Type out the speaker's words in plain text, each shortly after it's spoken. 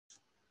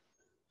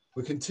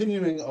We're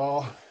continuing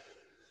our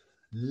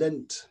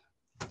Lent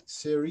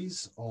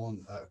series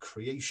on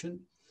creation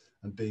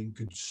and being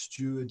good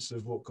stewards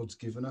of what God's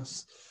given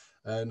us.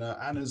 And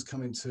Anna's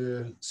coming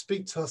to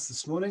speak to us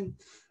this morning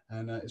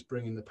and is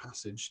bringing the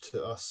passage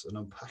to us and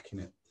unpacking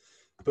it.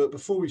 But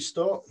before we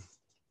start,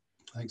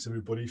 thanks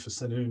everybody for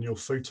sending in your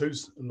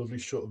photos, a lovely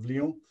shot of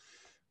Lyon.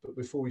 But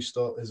before we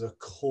start, there's a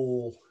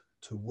call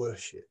to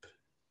worship,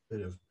 a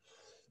bit of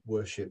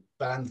worship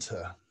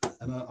banter.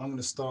 And I'm going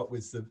to start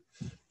with the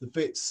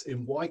bits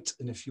in white,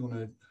 and if you want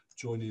to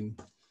join in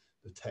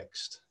the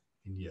text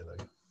in yellow.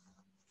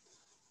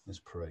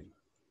 Let's pray.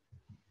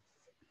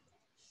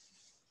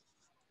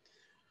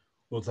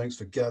 Lord, thanks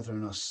for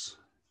gathering us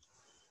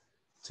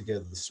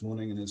together this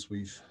morning, and as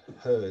we've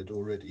heard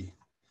already,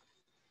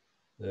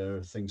 there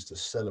are things to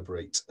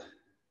celebrate,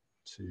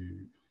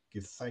 to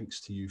give thanks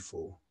to you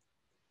for.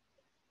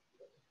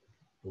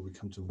 Lord, we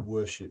come to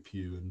worship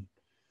you and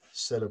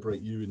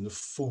celebrate you in the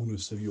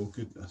fullness of your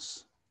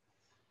goodness.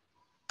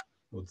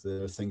 Lord,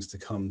 there are things to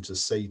come to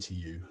say to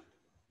you.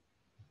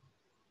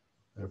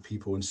 There are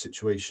people and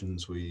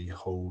situations we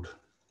hold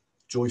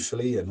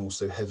joyfully and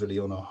also heavily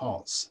on our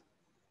hearts.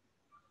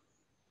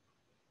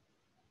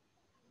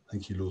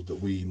 Thank you, Lord, that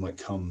we might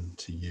come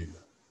to you.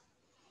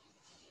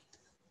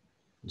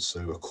 And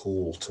so a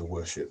call to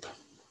worship.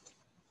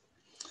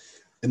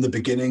 In the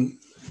beginning,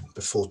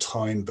 before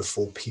time,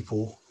 before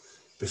people,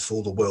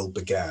 before the world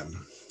began,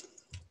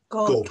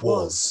 God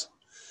was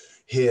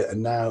here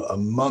and now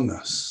among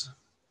us,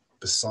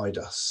 beside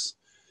us,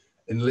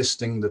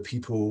 enlisting the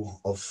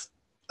people of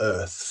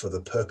earth for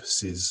the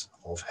purposes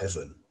of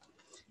heaven.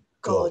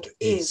 God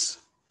is.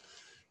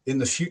 In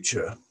the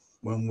future,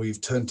 when we've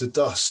turned to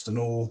dust and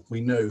all we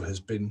know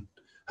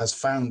has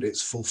found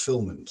its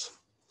fulfillment,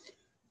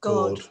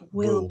 God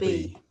will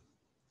be.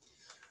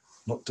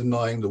 Not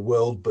denying the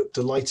world, but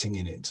delighting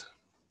in it.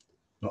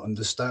 Not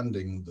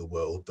understanding the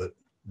world, but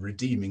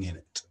redeeming in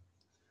it.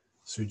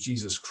 Through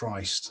Jesus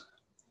Christ,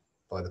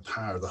 by the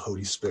power of the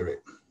Holy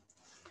Spirit.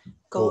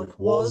 God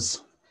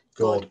was,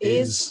 God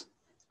is,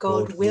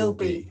 God will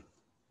be.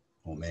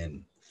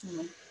 Amen.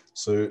 Amen.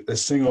 So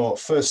let's sing our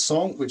first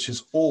song, which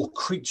is All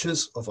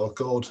Creatures of Our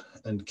God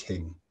and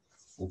King.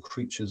 All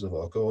creatures of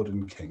our God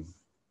and King.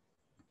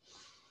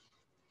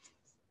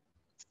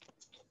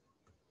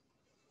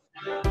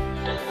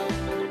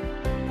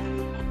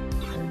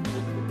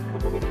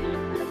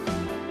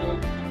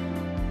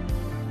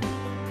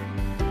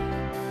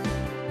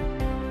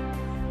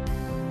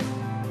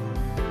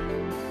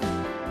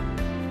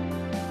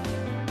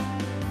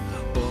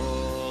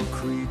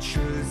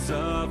 Creatures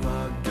of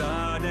our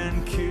God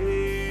and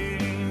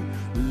King,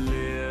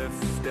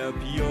 lift up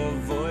your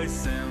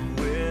voice and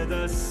with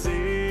us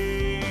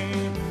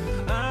sing.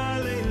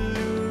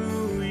 Alleluia,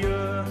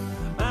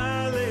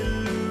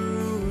 alleluia.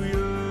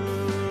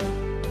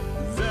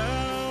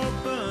 Thou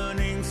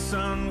burning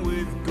sun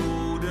with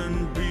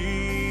golden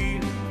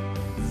beam,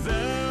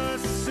 the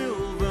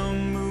silver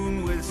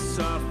moon with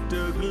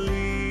softer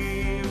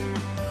gleam.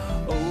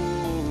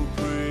 Oh,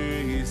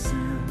 praise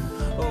him,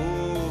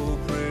 oh,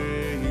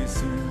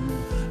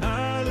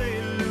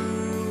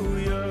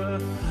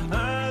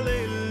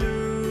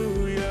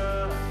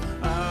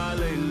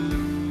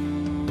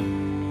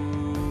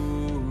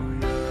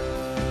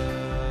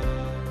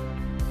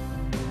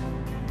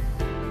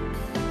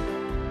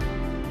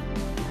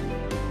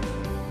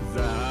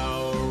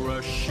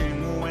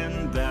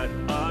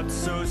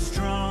 so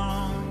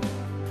strong,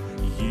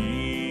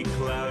 ye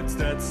clouds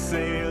that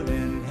sail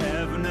in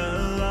heaven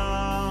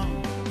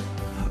along.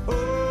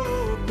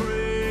 Oh,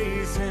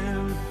 praise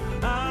him,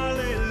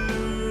 alleluia.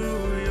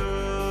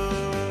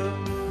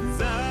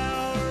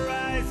 Thou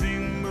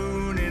rising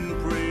moon in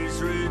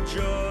praise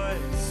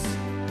rejoice,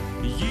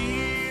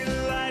 ye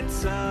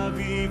lights of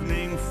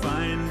evening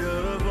find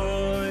a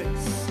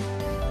voice.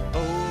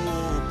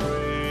 Oh,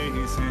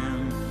 praise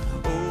him,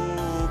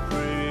 oh,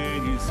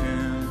 praise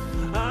him.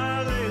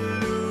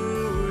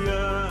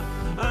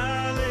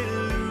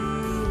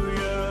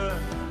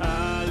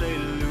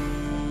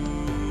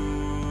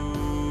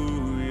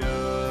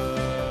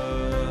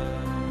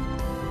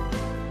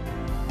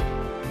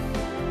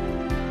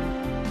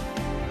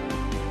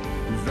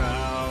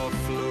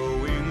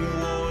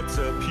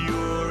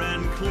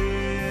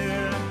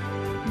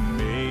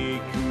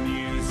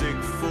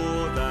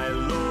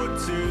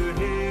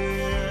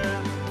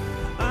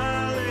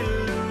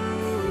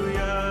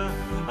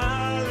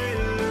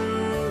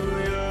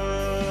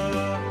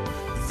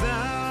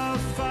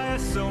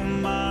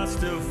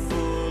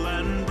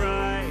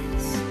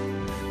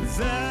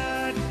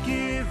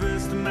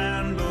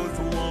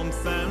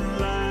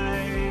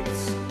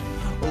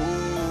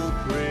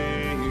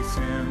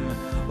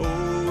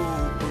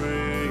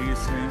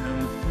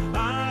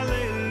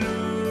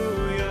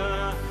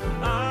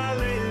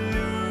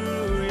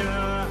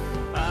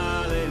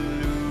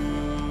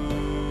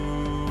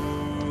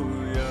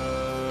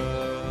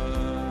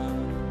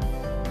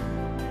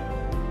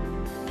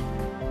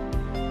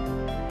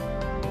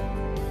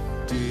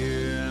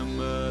 Dear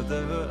Mother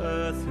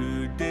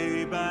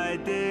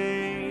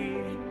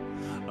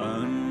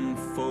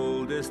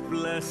greatest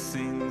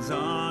blessings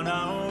on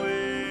our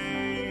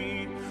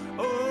way.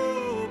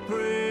 Oh,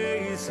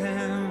 praise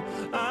him,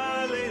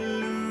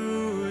 hallelujah.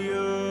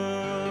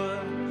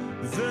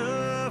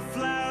 The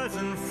flowers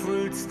and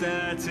fruits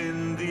that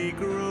in thee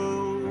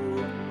grow,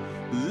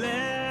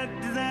 let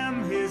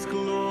them his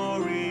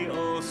glory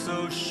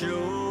also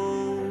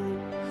show.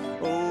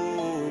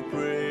 Oh,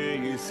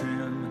 praise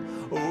him,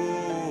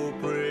 oh,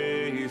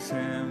 praise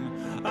him,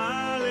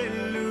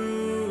 hallelujah,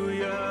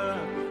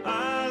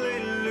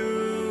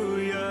 hallelujah,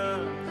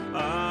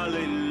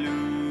 hallelujah.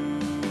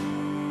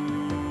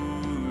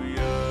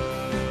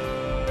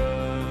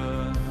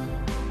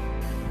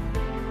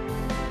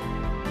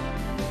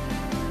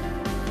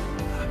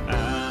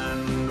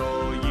 And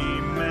all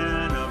ye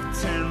men of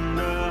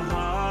tender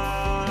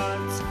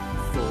hearts,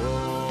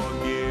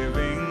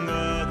 forgiving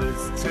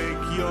others,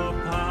 take your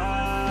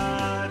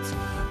part.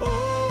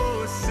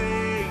 Oh,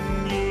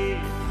 sing ye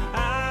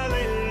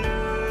hallelujah.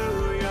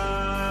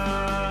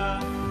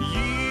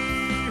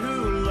 Ye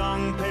who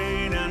long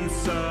pain and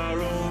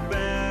sorrow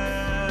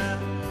bear,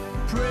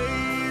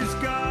 praise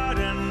God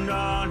and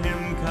on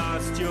him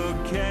cast your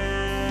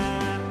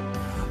care.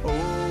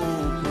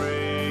 Oh,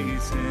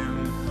 praise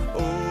him,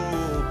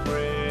 oh,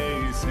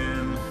 praise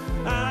him,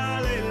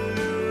 hallelujah,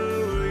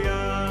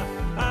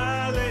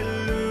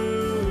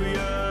 hallelujah,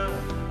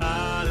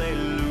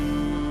 hallelujah.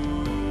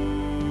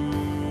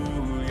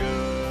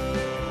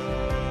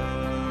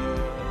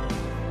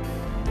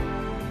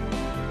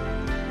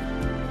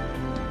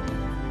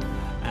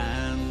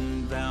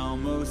 And thou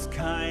most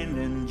kind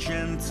and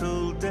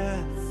gentle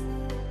death,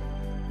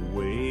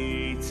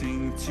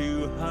 waiting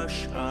to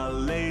hush our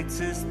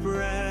latest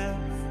breath.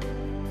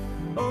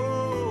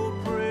 Oh,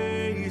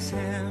 praise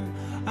him,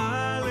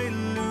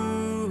 hallelujah.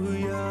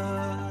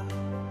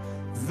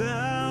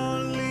 Thou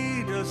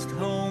leadest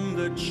home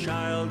the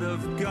child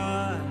of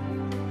God,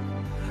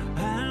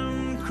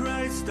 and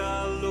Christ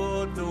our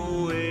Lord the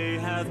way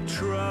hath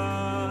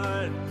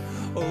trod.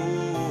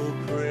 Oh,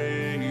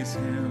 praise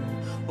him,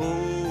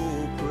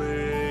 oh,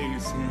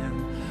 praise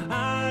him,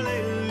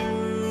 hallelujah,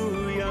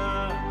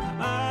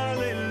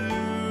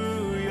 hallelujah,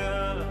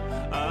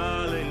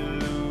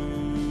 hallelujah.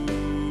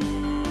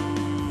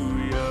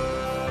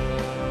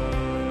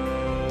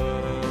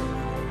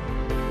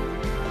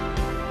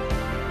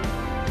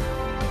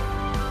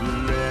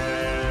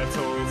 Let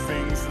all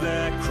things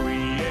their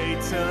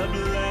Creator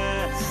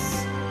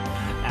bless,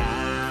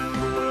 and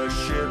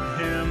worship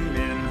him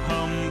in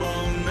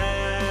humbleness.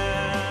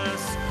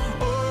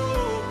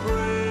 Oh,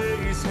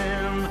 praise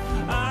him,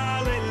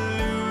 hallelujah.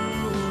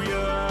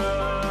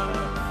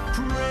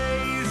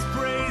 Praise,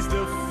 praise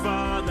the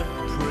Father,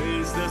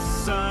 praise the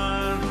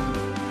Son,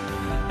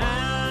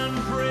 and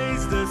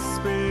praise the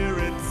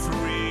Spirit,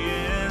 three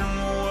in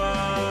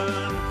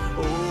one.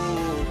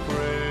 Oh,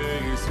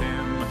 praise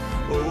him,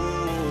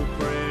 oh,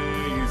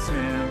 praise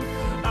him,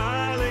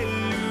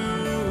 hallelujah,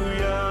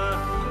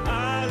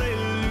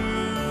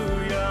 hallelujah,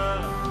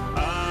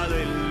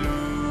 hallelujah.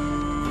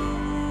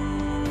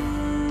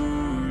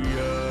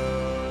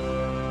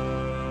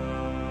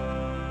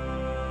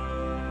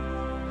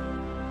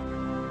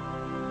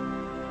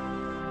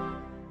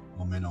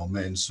 Amen,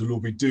 amen. So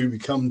Lord, we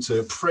come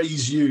to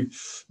praise you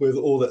with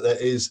all that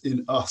there is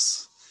in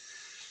us.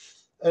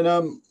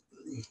 And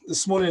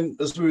this morning,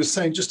 as we were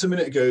saying just a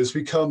minute ago, as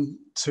we come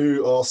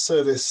to our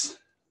service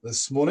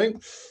this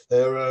morning,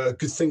 there are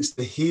good things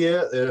to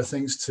hear, there are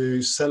things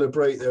to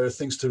celebrate, there are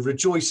things to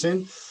rejoice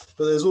in,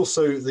 but there's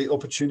also the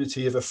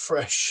opportunity of a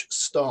fresh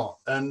start.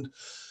 And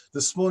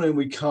this morning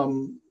we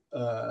come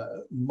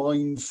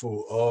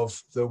mindful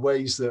of the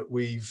ways that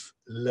we've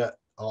let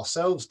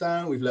ourselves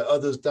down, we've let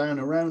others down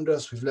around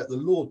us, we've let the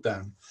Lord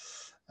down.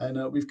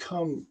 And we've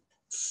come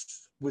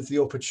with the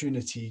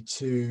opportunity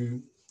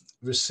to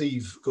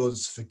receive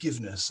God's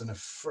forgiveness and a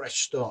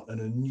fresh start and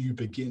a new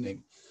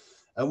beginning.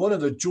 And one of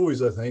the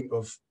joys, I think,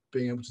 of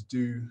being able to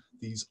do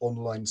these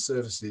online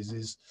services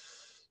is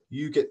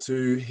you get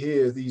to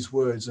hear these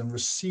words and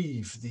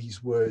receive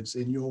these words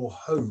in your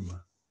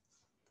home.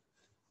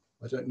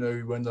 I don't know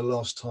when the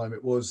last time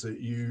it was that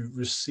you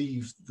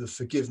received the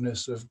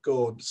forgiveness of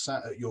God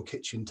sat at your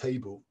kitchen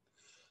table,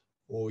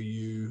 or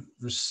you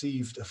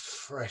received a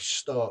fresh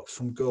start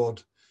from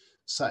God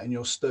sat in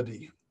your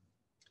study,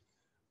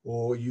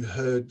 or you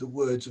heard the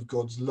words of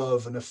God's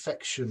love and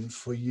affection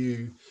for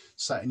you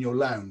sat in your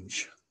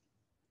lounge.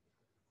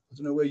 I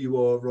don't know where you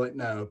are right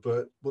now,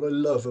 but what I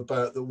love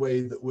about the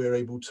way that we're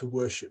able to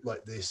worship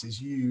like this is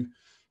you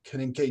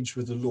can engage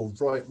with the Lord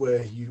right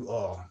where you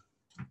are,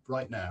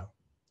 right now.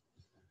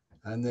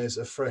 And there's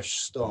a fresh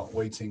start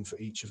waiting for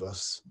each of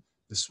us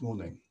this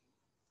morning.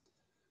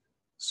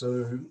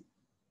 So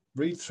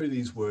read through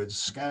these words,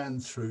 scan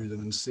through them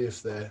and see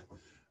if they're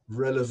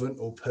relevant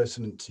or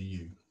pertinent to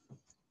you.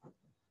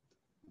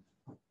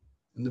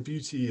 And the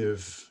beauty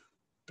of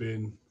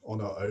being on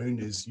our own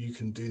is you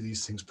can do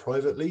these things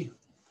privately.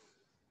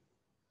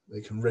 They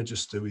can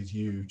register with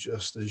you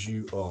just as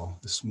you are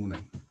this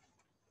morning.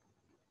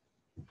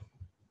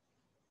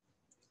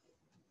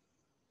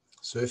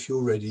 So if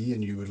you're ready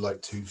and you would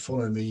like to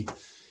follow me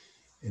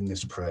in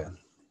this prayer.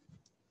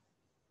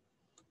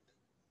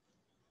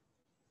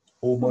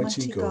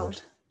 Almighty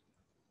God,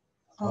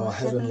 our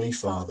Heavenly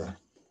Father,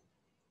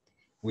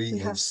 we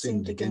have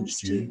sinned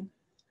against you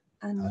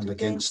and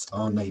against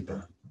our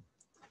neighbour,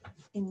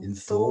 in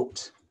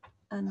thought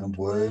and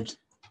word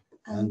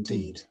and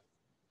deed,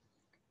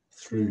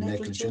 through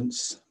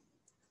negligence,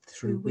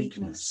 through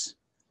weakness,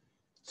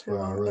 through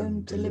our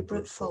own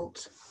deliberate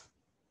fault.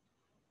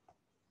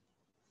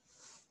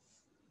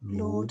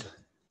 Lord,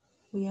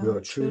 we are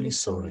truly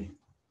sorry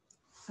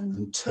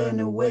and turn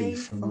away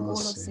from our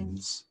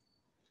sins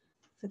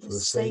for the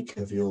sake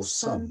of your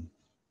Son,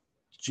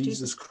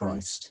 Jesus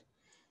Christ,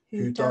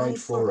 who died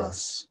for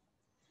us.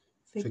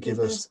 Forgive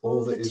us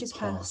all that is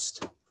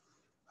past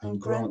and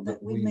grant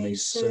that we may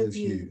serve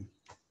you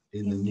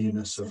in the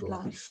newness of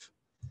life,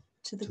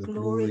 to the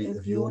glory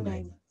of your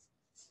name.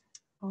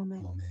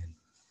 Amen. Amen.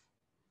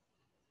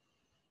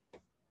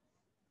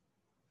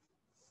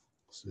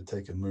 So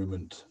take a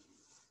moment,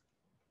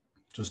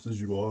 just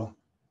as you are.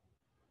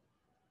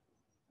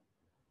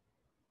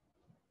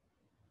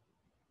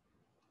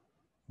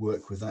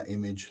 Work with that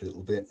image a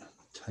little bit,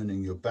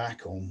 turning your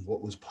back on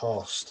what was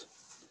past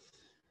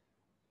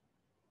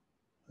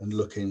and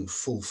looking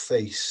full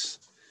face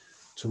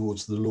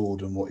towards the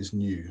Lord and what is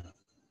new.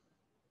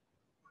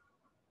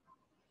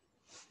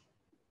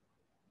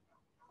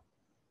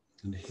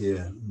 And hear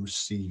and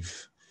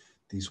receive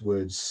these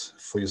words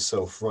for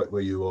yourself right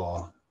where you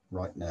are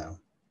right now.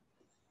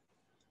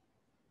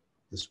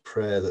 This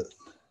prayer, that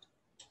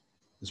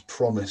this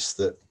promise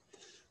that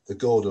the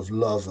God of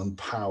love and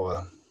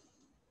power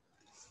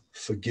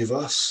forgive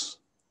us,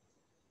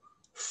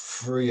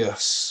 free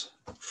us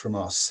from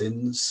our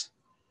sins,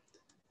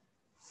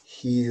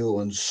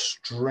 heal and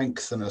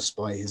strengthen us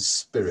by his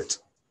Spirit,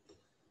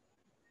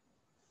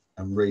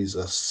 and raise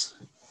us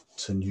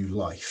to new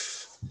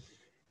life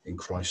in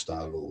Christ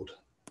our Lord.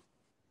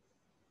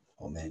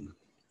 Amen.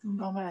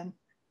 Amen.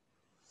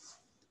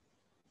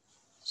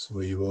 So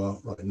where you are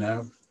right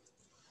now,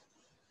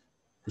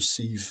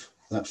 receive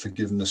that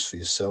forgiveness for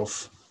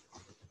yourself,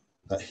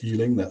 that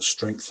healing, that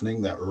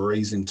strengthening, that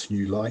raising to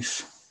new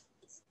life.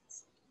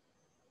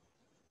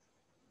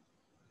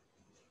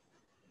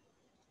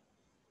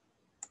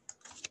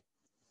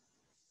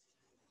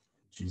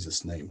 In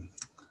Jesus' name.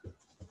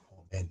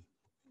 Amen.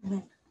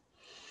 Amen.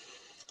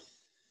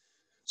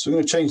 So we're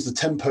going to change the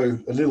tempo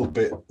a little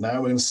bit now.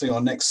 We're going to sing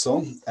our next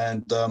song,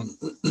 and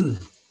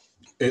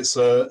it's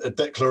a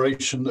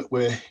declaration that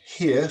we're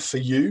here for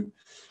you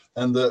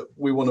and that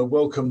we want to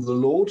welcome the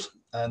Lord,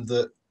 and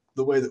that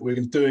the way that we're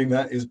doing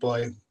that is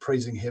by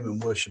praising him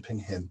and worshipping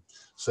him.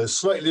 So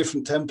slightly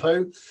different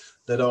tempo.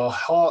 Let our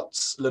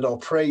hearts, let our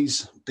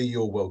praise be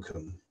your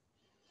welcome.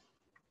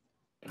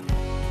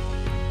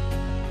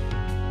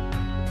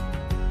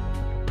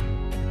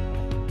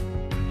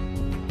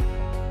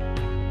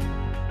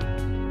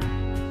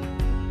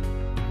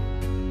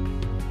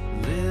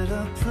 Let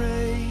our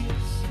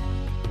praise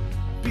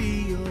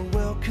be your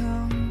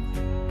welcome.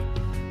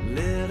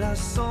 Let our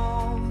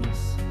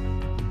songs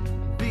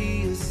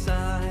be a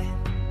sign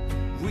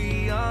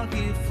we are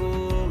here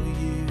for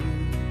you.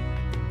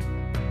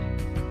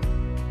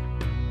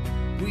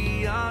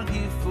 We are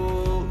here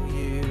for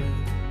you.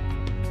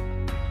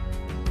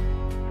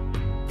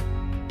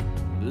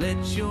 Let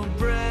your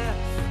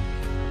breath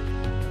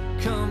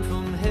come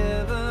from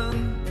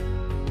heaven,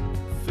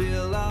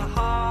 fill our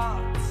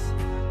hearts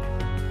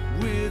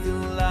with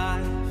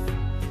life.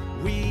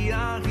 We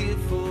are here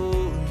for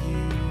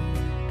you.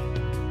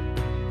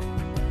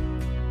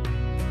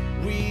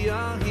 We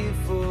are here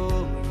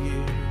for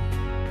you.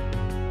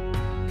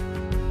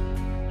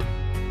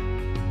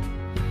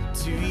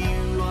 To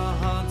you our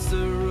hearts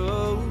are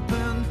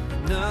open,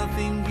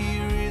 nothing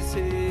here is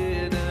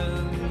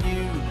hidden.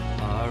 You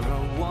are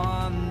our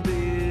one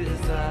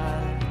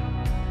desire.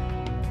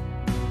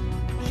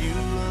 You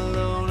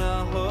alone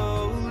are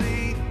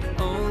holy,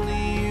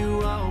 only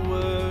you are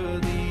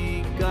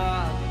worthy.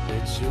 God,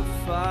 let your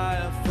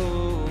fire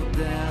fall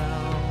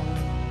down.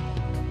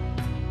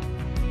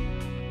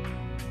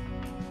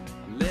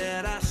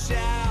 Let our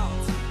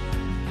shout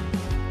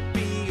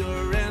be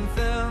your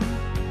anthem,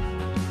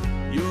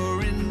 your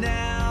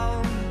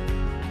renown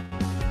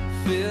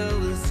fill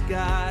the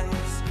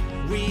skies.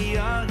 We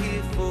are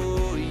here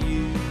for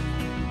you.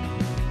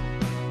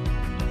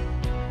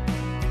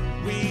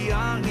 We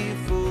are here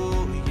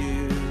for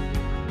you.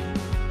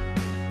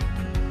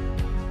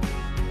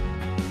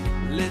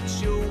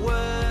 Let your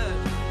word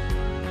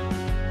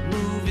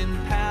move in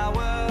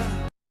power.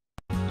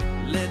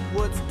 Let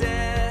what's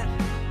dead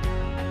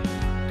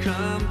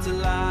come to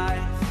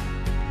life.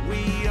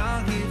 We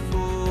are here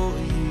for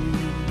you.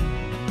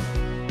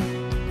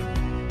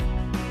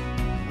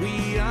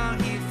 We are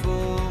here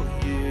for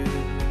you.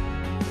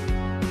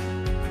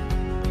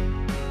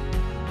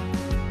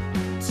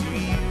 To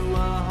you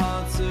our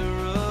hearts are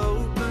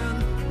open,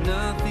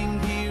 nothing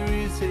here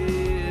is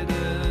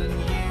hidden.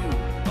 You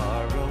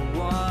are our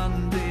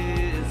one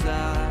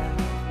desire.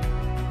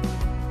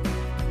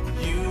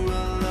 You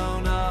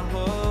alone are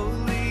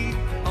holy,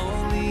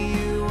 only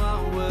you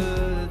are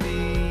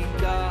worthy.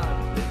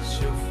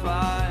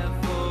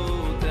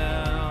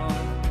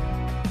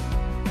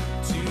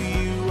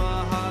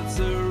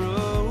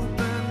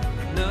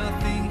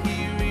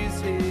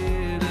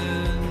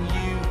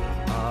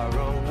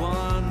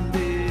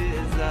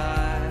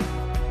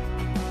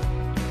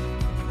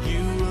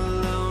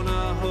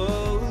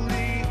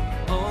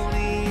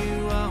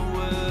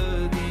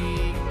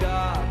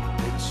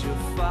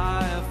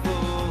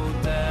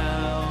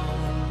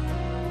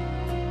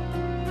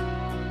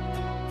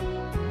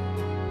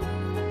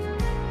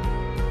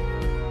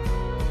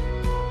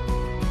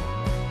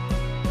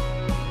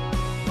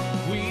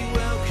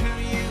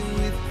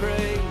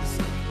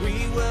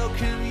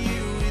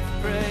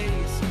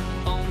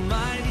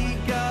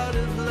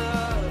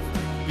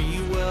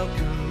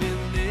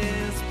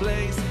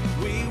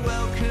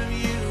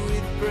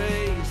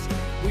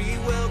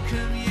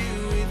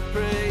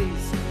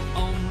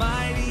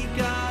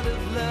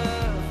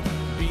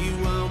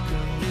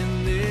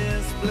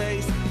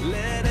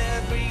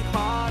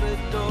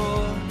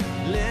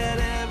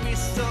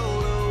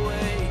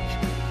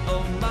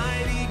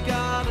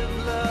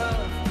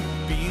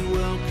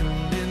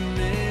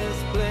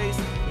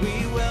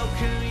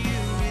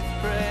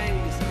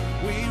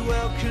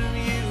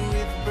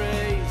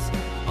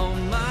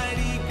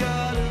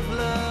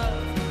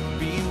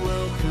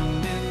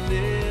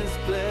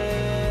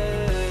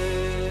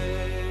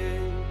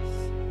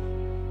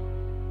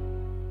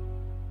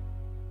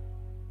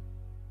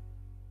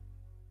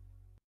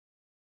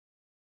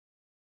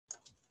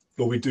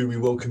 Lord, we do. We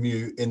welcome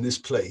you in this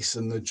place,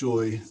 and the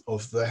joy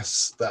of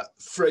this, that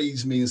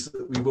phrase means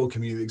that we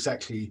welcome you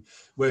exactly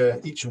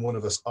where each and one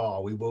of us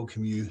are. We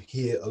welcome you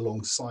here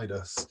alongside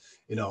us,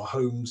 in our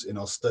homes, in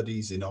our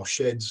studies, in our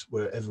sheds,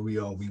 wherever we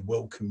are. We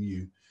welcome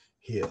you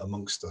here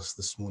amongst us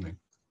this morning.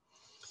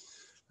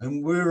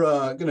 And we're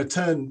going to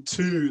turn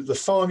to the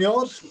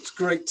farmyard. It's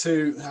great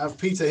to have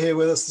Peter here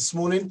with us this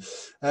morning.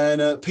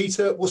 And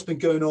Peter, what's been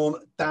going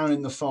on down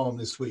in the farm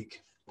this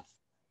week?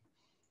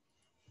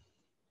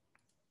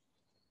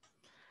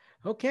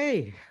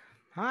 Okay.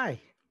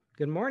 Hi.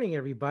 Good morning,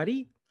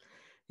 everybody.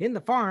 In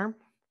the farm,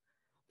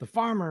 the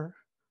farmer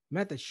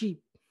met the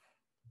sheep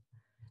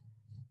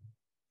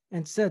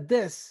and said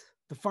this.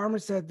 The farmer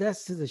said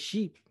this to the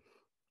sheep.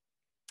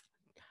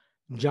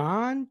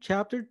 John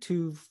chapter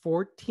 2,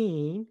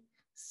 14,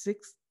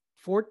 6,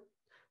 4,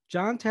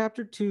 John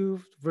chapter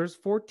 2, verse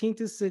 14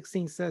 to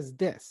 16 says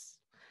this.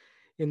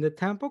 In the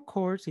temple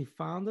courts, he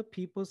found the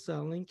people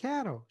selling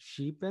cattle,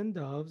 sheep and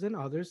doves, and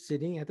others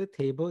sitting at the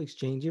table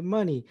exchanging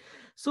money.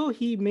 So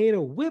he made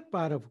a whip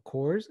out of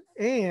cords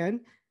and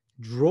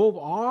drove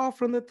all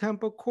from the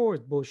temple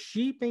courts, both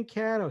sheep and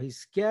cattle. He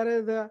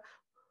scattered the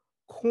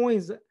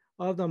coins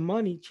of the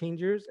money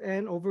changers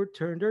and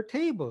overturned their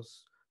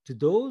tables. To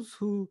those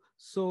who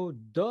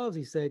sold doves,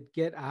 he said,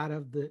 get out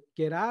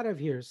of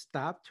here.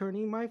 Stop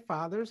turning my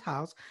father's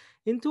house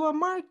into a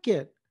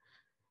market.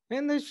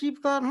 And the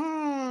sheep thought,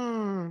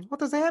 what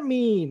does that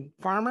mean,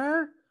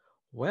 farmer?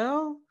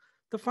 Well,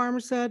 the farmer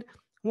said,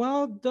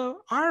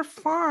 well, our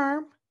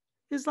farm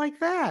is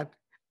like that.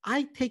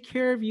 I take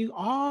care of you,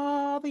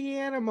 all the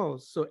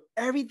animals. So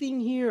everything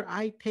here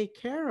I take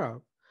care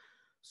of.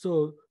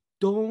 So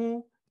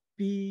don't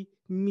be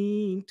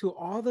mean to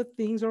all the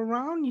things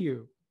around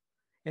you.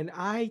 And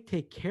I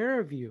take care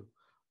of you,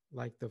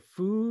 like the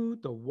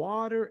food, the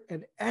water,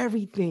 and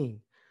everything.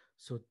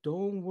 So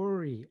don't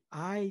worry,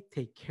 I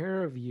take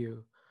care of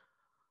you.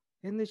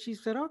 And then she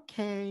said,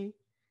 okay.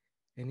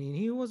 And then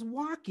he was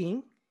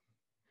walking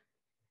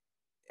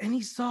and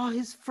he saw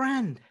his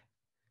friend.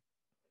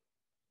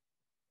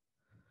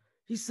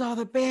 He saw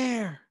the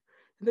bear.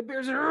 And the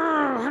bear said,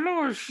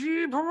 hello,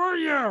 sheep, how are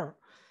you?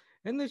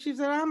 And then she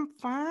said, I'm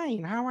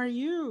fine, how are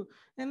you?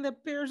 And the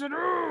bear said,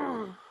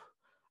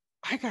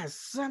 I got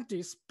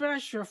something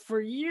special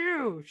for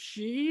you,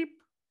 sheep.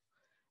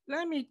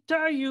 Let me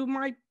tell you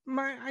my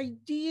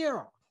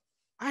idea.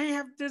 I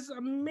have this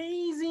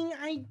amazing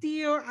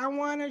idea I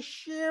want to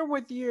share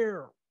with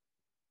you.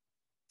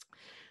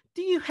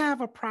 Do you have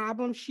a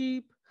problem,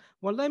 sheep?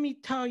 Well, let me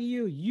tell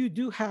you, you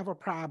do have a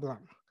problem.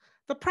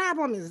 The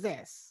problem is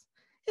this.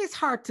 It's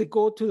hard to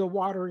go to the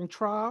watering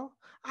trough.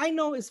 I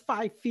know it's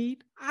 5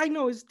 feet. I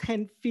know it's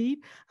 10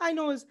 feet. I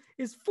know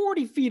it's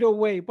 40 feet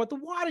away, but the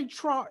watering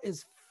trough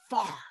is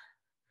far.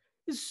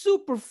 It's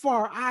super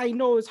far. I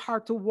know it's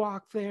hard to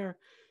walk there.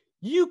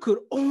 You could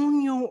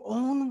own your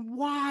own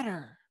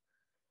water.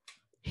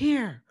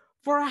 Here,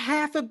 for a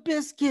half a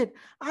biscuit,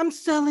 I'm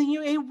selling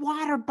you a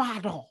water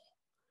bottle.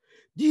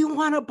 Do you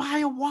want to buy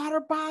a water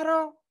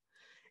bottle?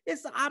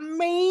 It's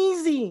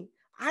amazing.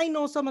 I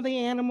know some of the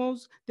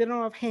animals, they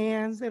don't have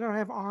hands, they don't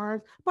have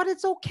arms, but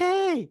it's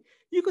okay.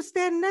 You could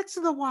stand next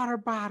to the water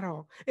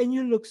bottle and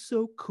you look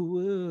so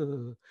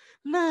cool.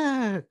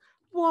 Look,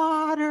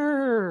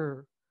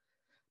 water.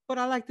 But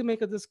I like to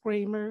make a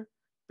disclaimer.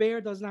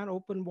 Bear does not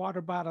open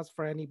water bottles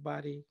for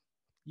anybody.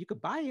 You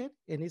could buy it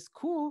and it's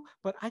cool,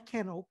 but I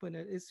can't open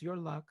it. It's your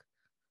luck.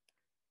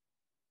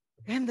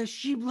 And the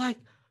sheep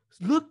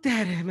looked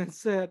at him and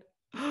said,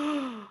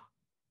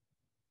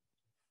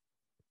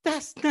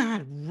 that's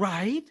not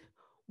right.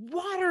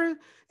 Water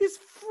is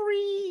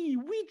free.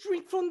 We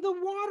drink from the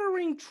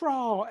watering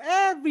trough.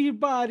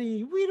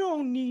 Everybody, we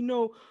don't need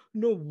no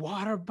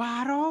water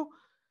bottle.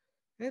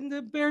 And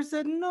the bear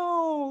said,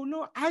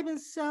 no, I've been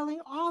selling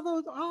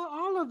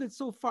all of it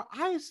so far.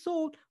 I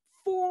sold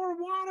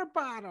 4 water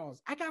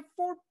bottles. I got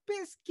 4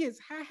 biscuits,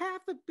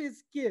 half a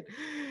biscuit.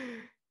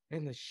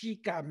 And the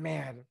sheep got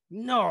mad.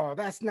 No,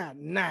 that's not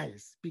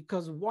nice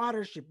because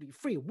water should be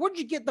free. Where'd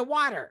you get the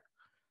water?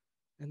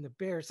 And the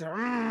bear said,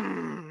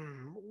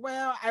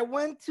 well, I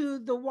went to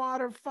the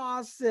water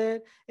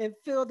faucet and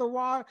filled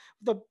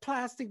the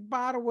plastic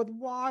bottle with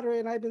water,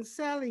 and I've been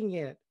selling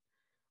it.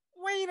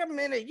 Wait a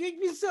minute, you've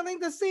been selling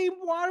the same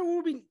water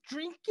we've been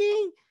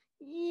drinking?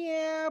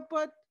 Yeah,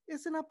 but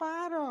it's in a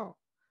bottle.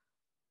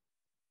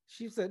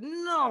 She said,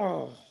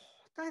 no,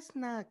 that's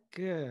not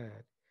good.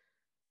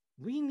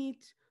 We need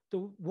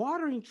the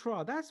watering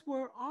trough. That's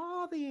where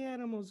all the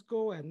animals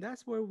go, and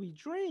that's where we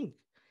drink.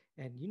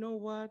 And you know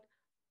what?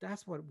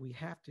 That's what we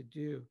have to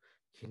do.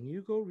 Can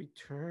you go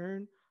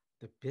return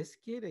the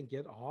biscuit and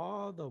get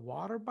all the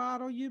water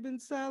bottle you've been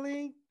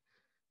selling?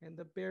 And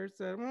the bear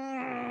said,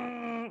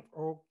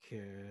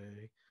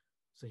 okay.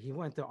 So he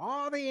went to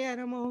all the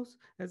animals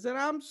and said,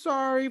 I'm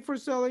sorry for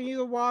selling you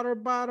the water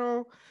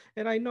bottle.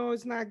 And I know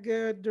it's not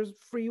good. There's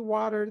free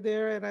water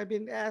there. And I've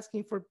been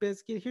asking for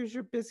biscuit. Here's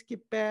your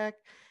biscuit back.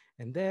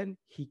 And then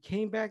he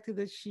came back to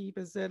the sheep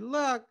and said,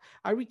 look,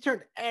 I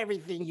returned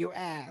everything you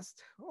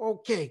asked.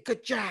 Okay,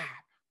 good job.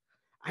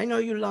 I know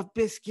you love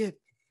biscuit.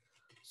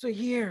 So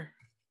here,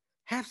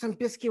 have some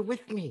biscuit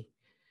with me.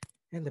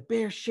 And the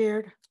bear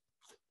shared,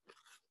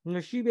 and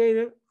the sheep ate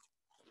it.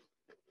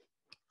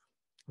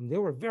 And they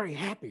were very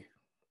happy.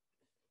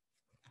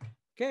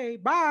 Okay,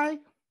 bye.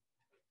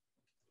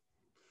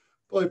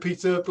 Bye,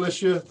 Peter.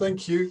 Bless you.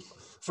 Thank you.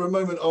 For a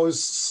moment, I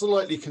was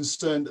slightly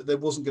concerned that there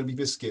wasn't going to be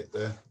biscuit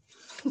there.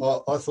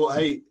 I thought,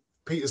 hey,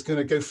 Peter's going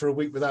to go for a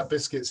week without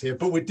biscuits here,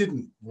 but we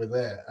didn't. We're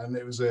there, and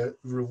it was a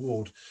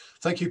reward.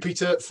 Thank you,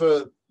 Peter,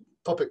 for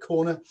Puppet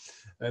Corner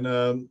and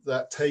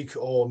that take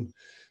on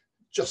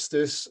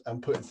justice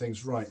and putting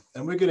things right.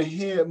 And we're going to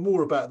hear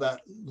more about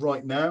that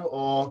right now.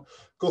 Our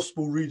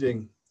gospel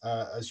reading,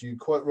 as you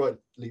quite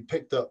rightly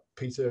picked up,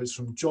 Peter, is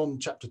from John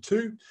chapter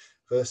 2,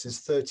 verses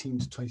 13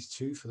 to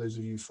 22, for those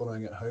of you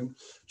following at home.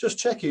 Just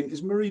checking,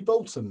 is Marie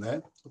Bolton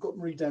there? I've got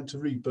Marie down to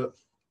read, but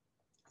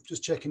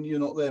just checking you're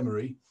not there,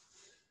 Marie.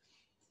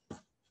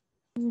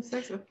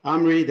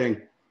 I'm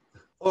reading.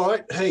 All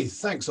right. Hey,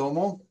 thanks,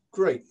 Armand.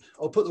 Great.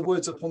 I'll put the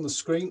words up on the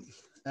screen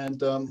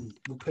and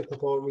we'll pick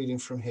up our reading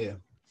from here.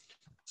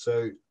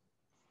 So,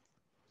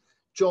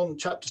 John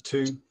chapter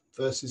 2,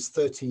 verses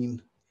 13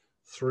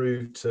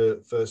 through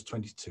to verse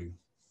 22.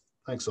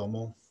 Thanks,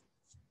 Armand.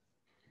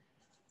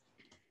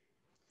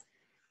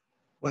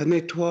 When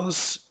it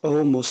was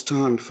almost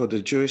time for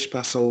the Jewish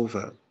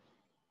Passover,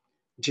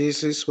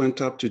 Jesus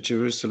went up to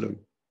Jerusalem.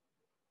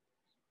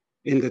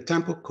 In the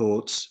temple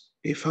courts,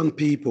 he found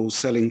people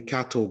selling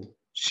cattle,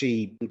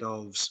 sheep, and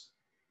doves,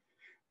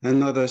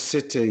 and others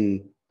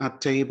sitting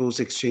at tables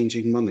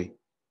exchanging money.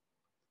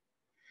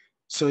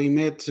 So he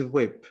made the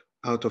whip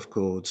out of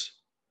cords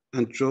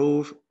and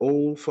drove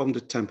all from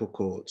the temple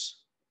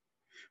courts,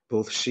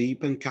 both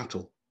sheep and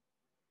cattle.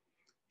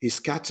 He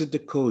scattered the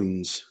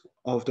coins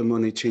of the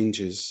money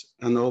changers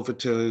and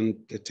overturned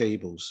the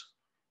tables.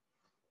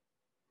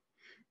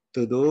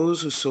 To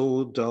those who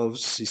sold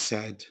doves, he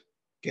said,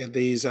 "Get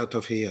these out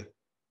of here.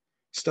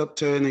 Stop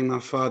turning my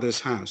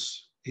Father's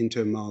house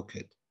into a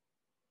market."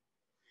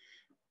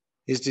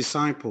 His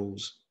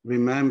disciples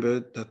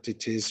remembered that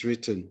it is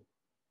written,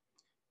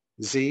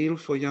 "Zeal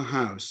for your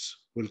house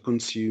will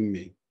consume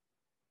me."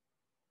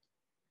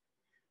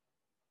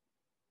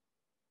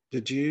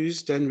 The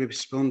Jews then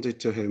responded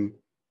to him,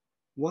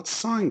 "What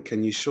sign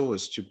can you show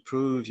us to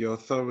prove your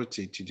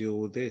authority to do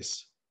all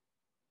this?"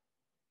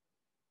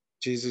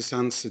 Jesus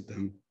answered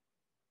them,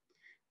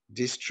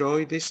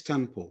 "Destroy this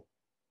temple,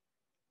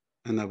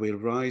 and I will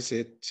rise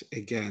it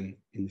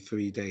again in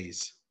 3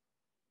 days."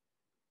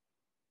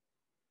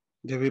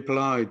 They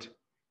replied,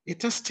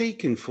 "It has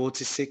taken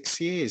 46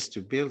 years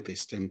to build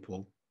this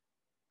temple,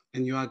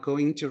 and you are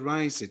going to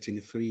rise it in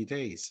 3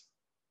 days."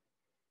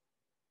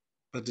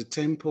 But the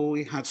temple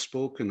he had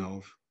spoken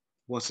of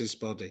was his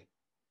body.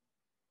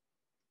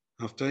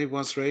 After he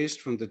was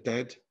raised from the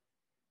dead,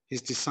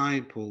 his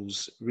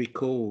disciples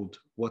recalled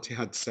what he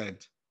had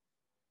said.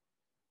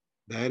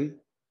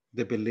 Then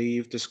they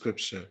believed the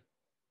scripture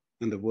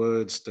and the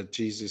words that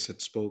Jesus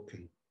had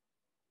spoken.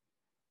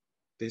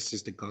 This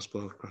is the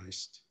gospel of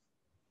Christ.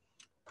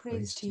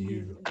 Praise to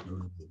you,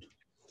 Lord.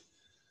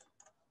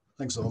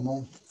 Thanks,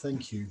 Armand.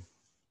 Thank you.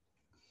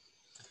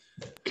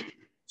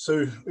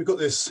 So we've got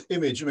this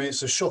image. I mean,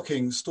 it's a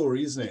shocking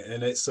story, isn't it?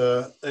 And it's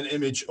an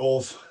image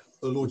of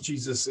the Lord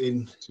Jesus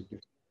in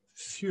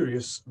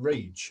furious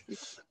rage.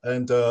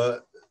 And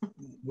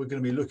we're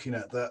going to be looking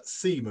at that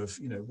theme of,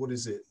 you know, what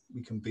is it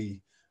we can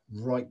be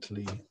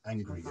rightly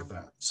angry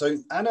about. So,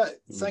 Anna,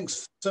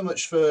 thanks so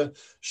much for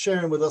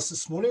sharing with us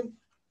this morning.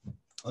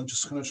 I'm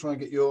just going to try and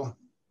get your,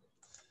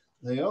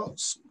 there you are,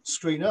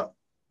 screen up.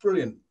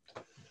 Brilliant.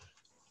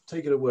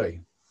 Take it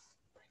away.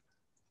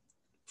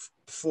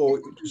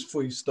 Just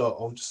before you start,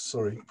 I'll just,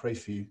 pray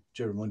for you.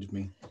 Joe reminded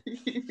me.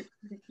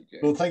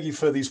 Well, thank you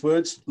for these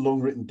words,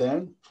 long written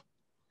down.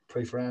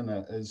 Pray for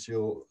Anna as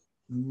your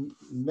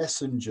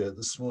messenger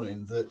this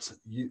morning, that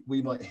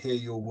we might hear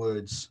your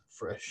words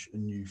fresh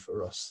and new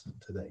for us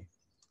today.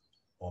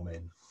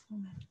 Amen.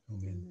 Amen.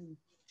 Amen.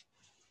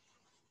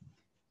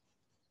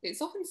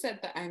 It's often said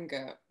that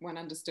anger, when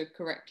understood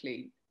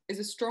correctly, is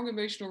a strong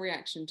emotional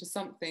reaction to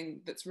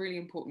something that's really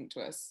important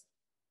to us.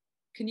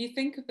 Can you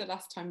think of the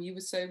last time you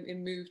were so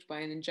moved by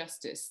an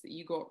injustice that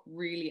you got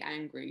really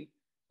angry,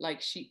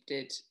 like sheep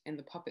did in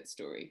the puppet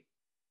story?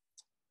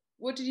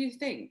 What did you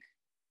think?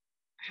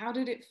 How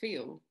did it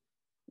feel?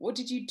 What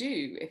did you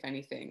do, if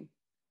anything?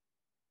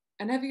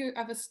 And have you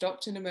ever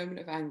stopped in a moment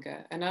of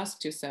anger and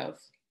asked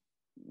yourself,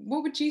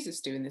 what would Jesus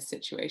do in this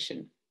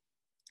situation?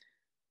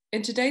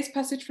 In today's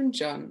passage from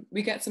John,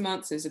 we get some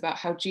answers about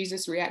how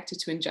Jesus reacted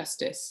to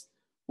injustice,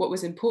 what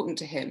was important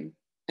to him,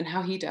 and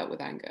how he dealt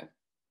with anger.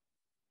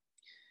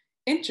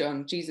 In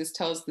John, Jesus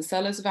tells the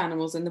sellers of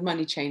animals and the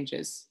money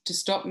changers to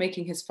stop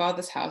making his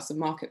Father's house a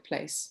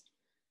marketplace.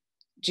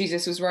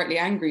 Jesus was rightly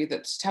angry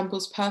that the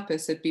temple's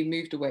purpose had been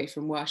moved away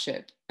from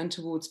worship and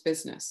towards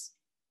business.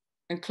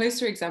 And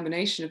closer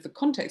examination of the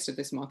context of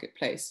this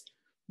marketplace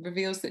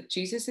reveals that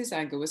Jesus'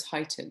 anger was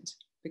heightened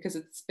because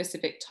of the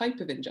specific type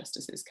of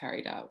injustices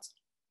carried out.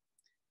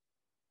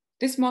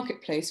 This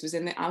marketplace was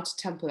in the outer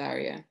temple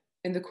area,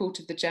 in the court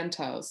of the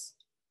Gentiles.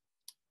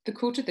 The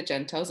court of the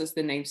Gentiles, as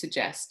the name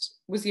suggests,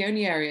 was the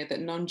only area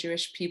that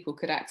non-Jewish people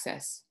could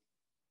access,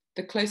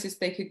 the closest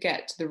they could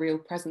get to the real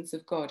presence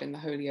of God in the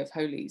Holy of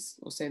Holies,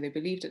 or so they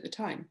believed at the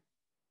time.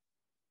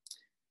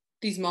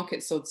 These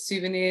markets sold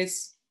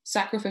souvenirs,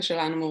 sacrificial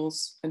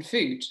animals, and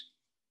food.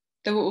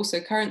 There were also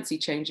currency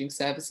changing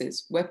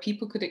services where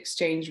people could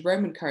exchange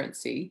Roman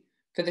currency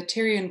for the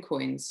Tyrian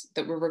coins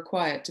that were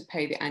required to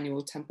pay the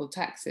annual temple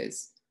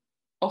taxes,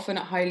 often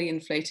at highly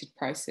inflated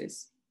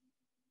prices.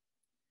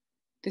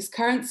 This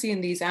currency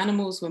and these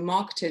animals were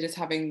marketed as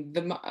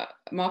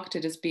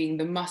being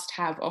the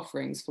must-have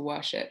offerings for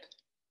worship.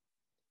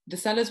 The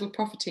sellers were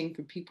profiting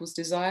from people's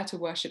desire to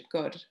worship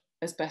God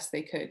as best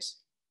they could.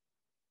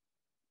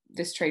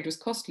 This trade was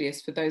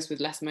costliest for those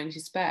with less money to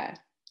spare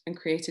and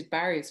created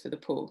barriers for the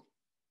poor,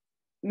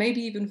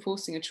 maybe even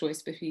forcing a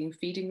choice between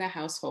feeding their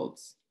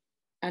households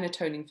and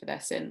atoning for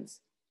their sins.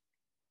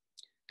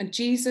 And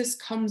Jesus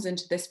comes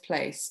into this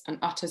place and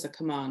utters a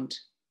command: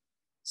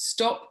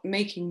 stop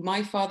making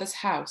my Father's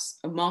house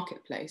a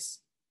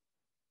marketplace.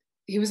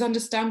 He was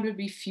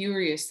understandably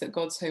furious that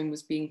God's home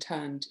was being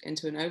turned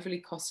into an overly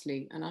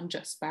costly and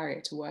unjust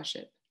barrier to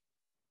worship.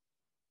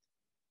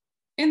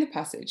 In the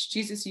passage,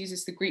 Jesus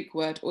uses the Greek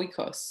word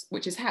oikos,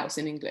 which is house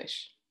in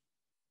English.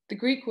 The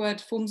Greek word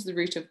forms the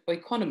root of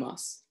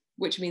oikonomos,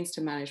 which means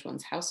to manage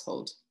one's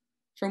household,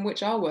 from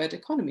which our word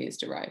economy is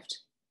derived.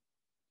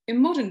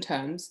 In modern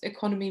terms,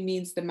 economy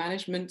means the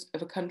management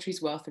of a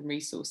country's wealth and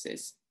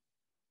resources.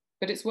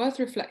 But it's worth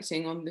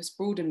reflecting on this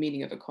broader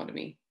meaning of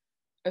economy,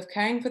 of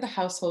caring for the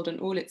household and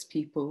all its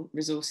people,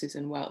 resources,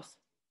 and wealth.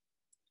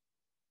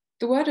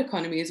 The word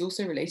economy is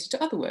also related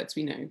to other words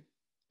we know.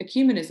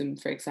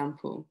 Ecumenism, for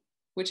example,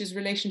 which is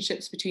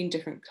relationships between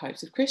different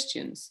types of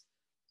Christians,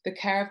 the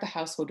care of the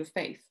household of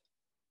faith.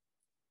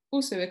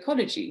 Also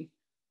ecology,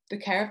 the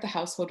care of the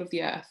household of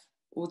the earth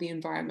or the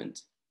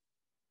environment.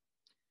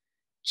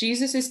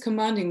 Jesus is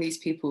commanding these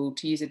people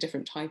to use a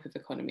different type of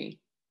economy.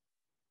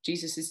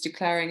 Jesus is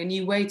declaring a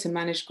new way to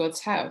manage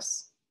God's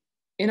house.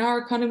 In our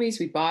economies,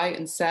 we buy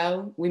and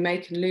sell, we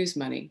make and lose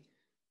money.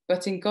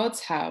 But in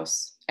God's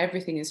house,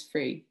 everything is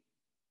free.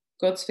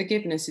 God's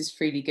forgiveness is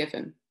freely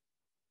given.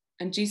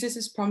 And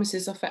Jesus'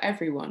 promises are for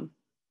everyone,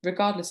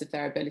 regardless of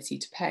their ability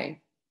to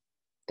pay.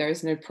 There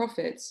is no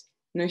profit,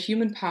 no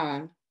human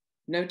power,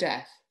 no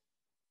death,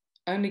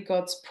 only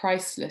God's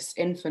priceless,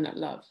 infinite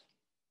love.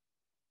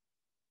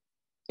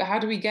 But how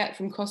do we get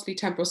from costly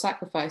temporal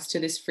sacrifice to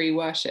this free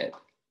worship?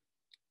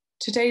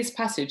 Today's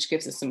passage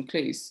gives us some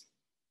clues.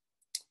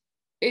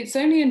 It's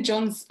only in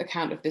John's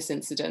account of this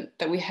incident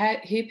that we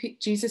hear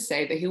Jesus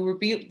say that he will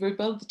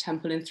rebuild the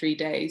temple in 3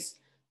 days.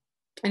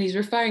 And he's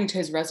referring to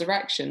his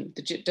resurrection.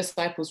 The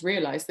disciples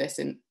realized this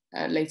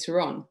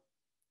later on.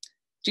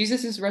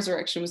 Jesus'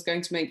 resurrection was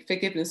going to make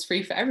forgiveness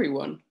free for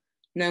everyone.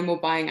 No more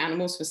buying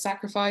animals for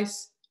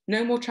sacrifice,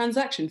 no more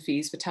transaction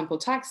fees for temple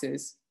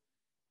taxes.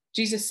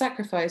 Jesus'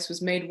 sacrifice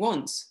was made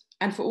once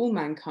and for all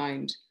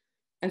mankind,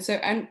 and so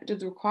ended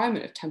the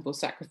requirement of temple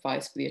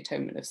sacrifice for the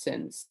atonement of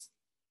sins.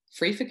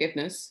 Free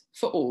forgiveness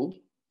for all,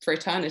 for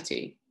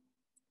eternity.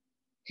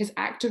 His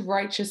act of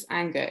righteous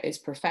anger is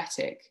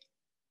prophetic.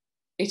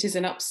 It is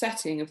an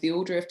upsetting of the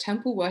order of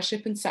temple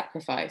worship and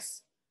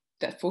sacrifice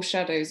that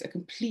foreshadows a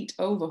complete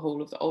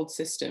overhaul of the old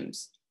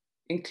systems,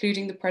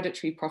 including the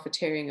predatory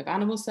profiteering of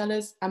animal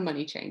sellers and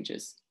money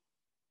changers.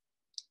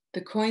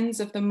 The coins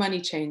of the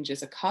money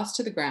changers are cast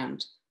to the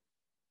ground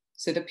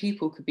so the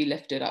people could be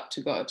lifted up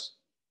to God.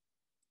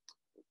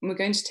 And we're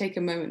going to take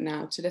a moment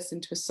now to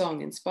listen to a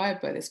song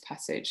inspired by this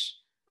passage.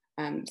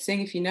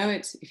 Sing if you know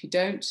it. If you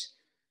don't,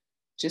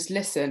 just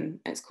listen.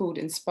 It's called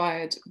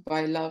Inspired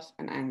by Love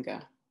and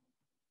Anger.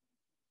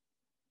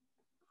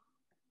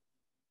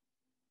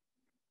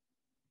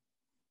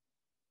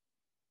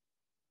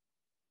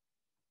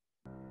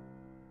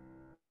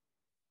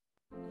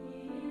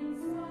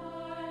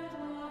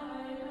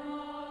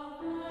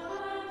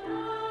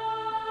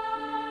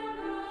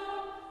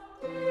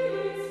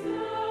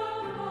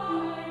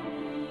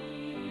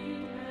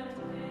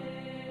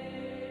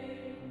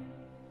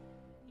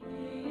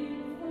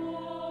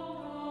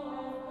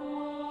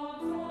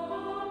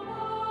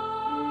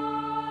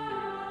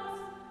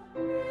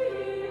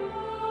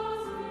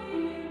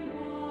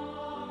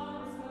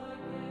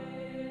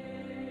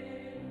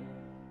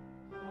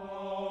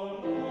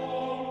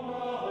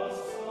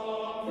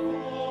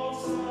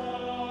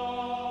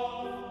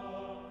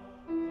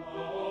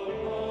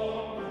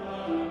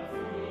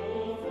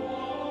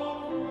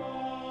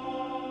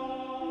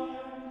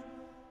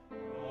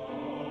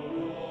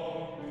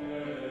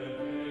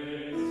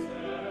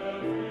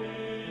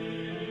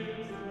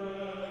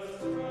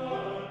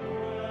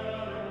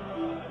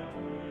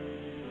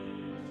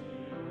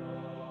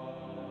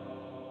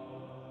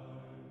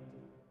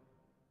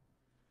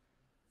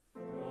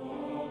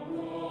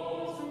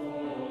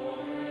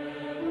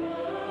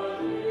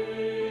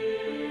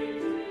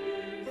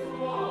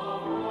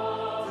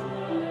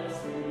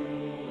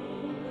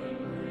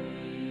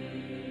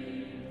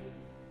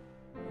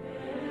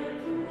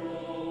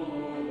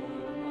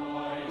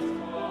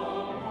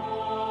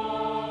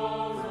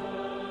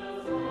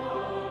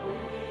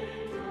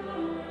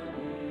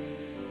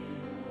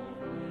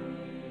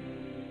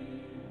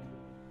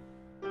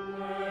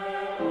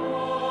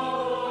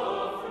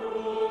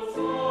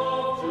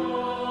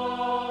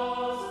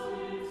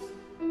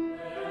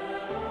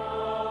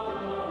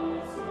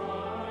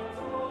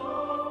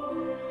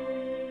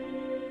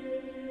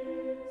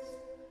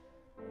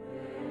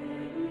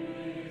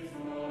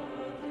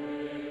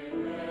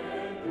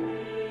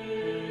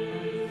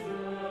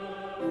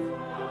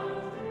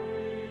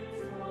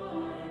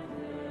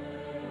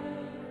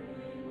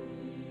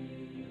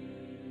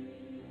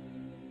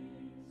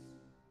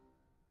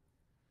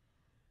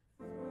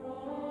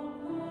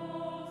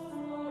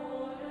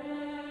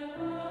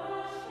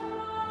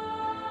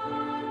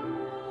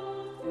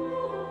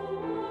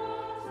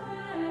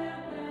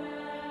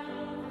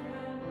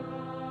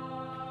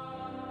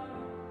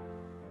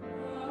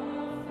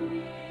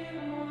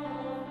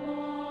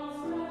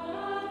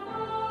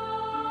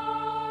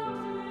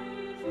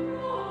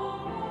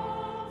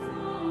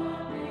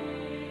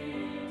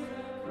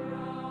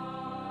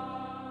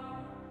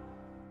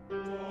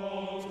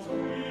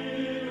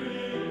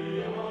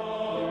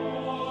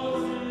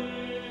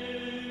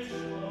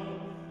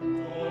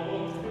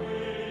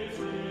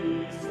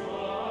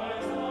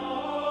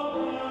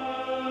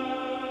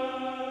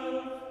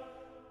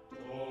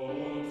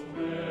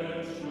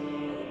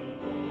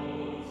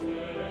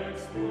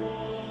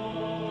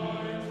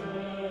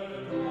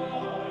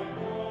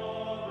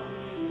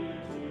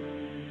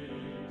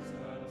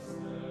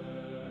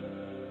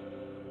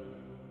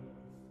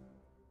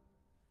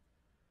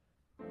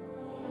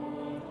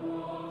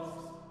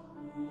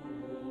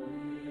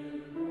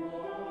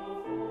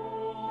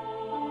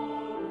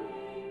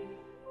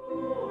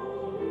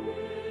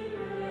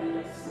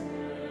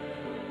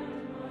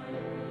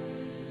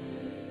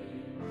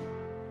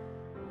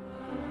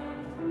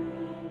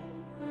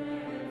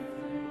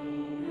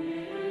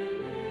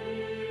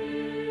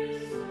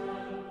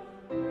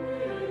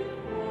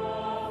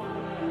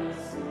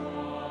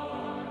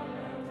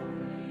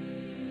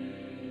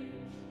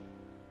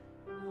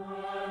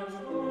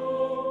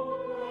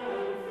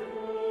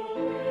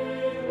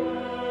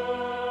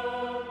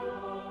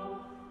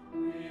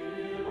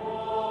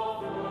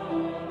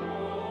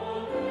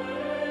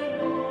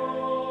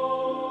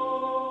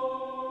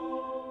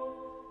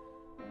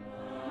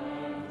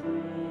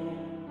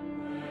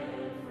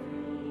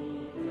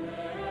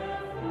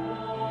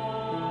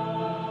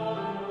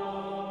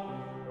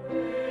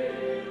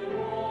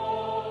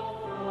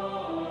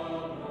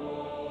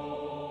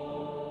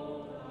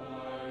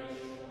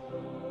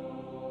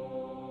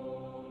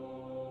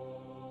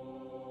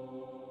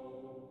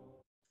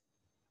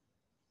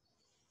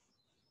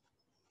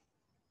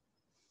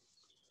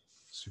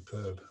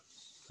 Superb.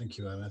 Thank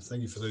you, Anna.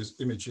 Thank you for those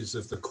images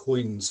of the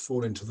coins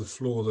falling to the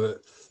floor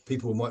that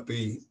people might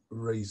be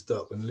raised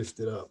up and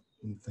lifted up.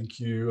 And thank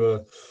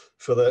you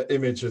for that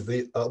image of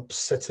the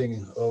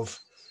upsetting of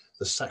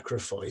the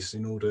sacrifice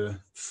in order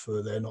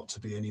for there not to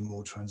be any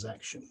more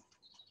transaction.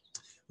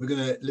 We're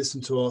going to listen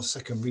to our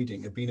second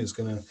reading. Abina's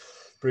going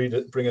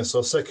to bring us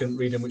our second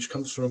reading, which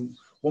comes from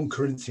 1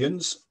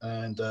 Corinthians,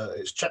 and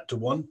it's chapter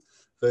 1,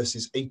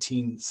 verses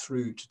 18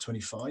 through to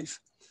 25.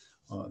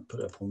 I'll put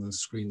it up on the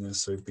screen there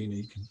so Bina,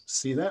 you can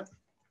see that.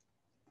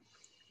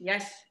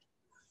 Yes.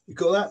 You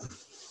got that?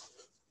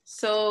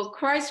 So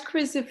Christ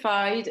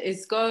crucified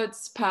is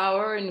God's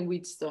power and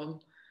wisdom.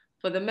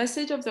 For the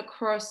message of the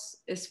cross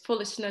is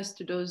foolishness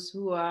to those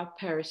who are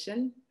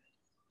perishing,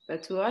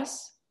 but to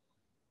us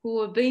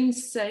who are being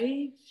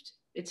saved,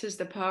 it is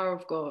the power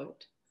of God.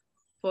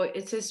 For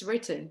it is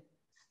written,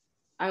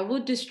 I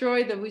will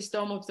destroy the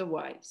wisdom of the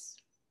wise,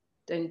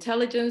 the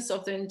intelligence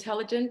of the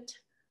intelligent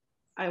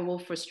I will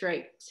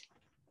frustrate.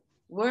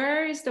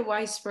 Where is the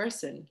wise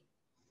person?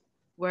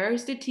 Where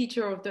is the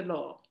teacher of the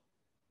law?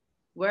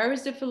 Where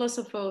is the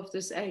philosopher of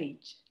this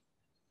age?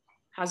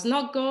 Has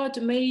not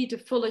God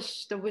made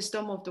foolish the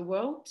wisdom of the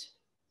world?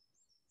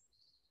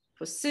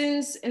 For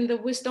since in the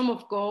wisdom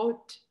of God,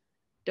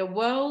 the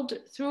world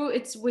through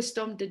its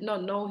wisdom did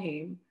not know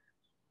him,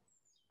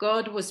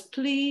 God was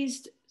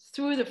pleased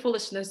through the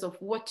foolishness of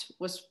what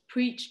was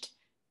preached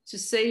to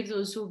save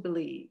those who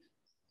believe.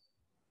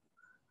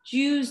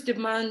 Jews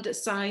demand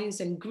signs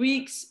and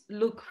Greeks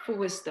look for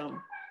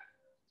wisdom,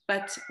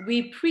 but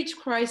we preach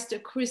Christ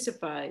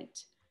crucified,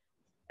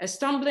 a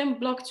stumbling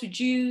block to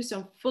Jews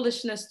and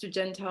foolishness to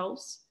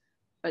Gentiles,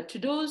 but to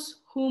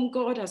those whom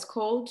God has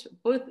called,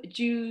 both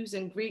Jews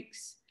and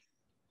Greeks,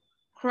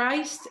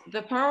 Christ,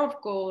 the power of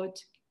God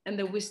and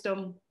the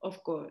wisdom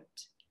of God.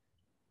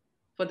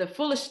 For the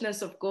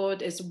foolishness of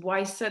God is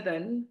wiser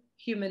than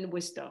human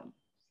wisdom,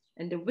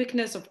 and the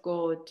weakness of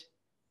God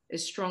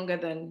is stronger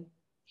than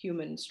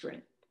human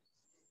strength.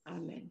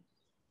 Amen.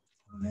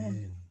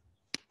 Amen.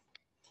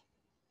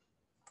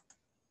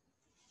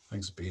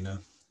 Thanks, Bina.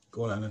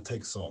 Go on, Anna,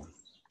 take us on.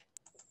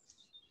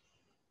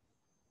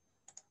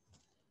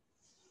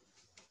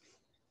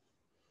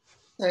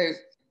 So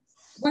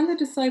when the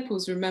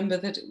disciples remember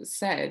that it was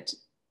said,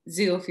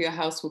 zeal for your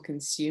house will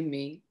consume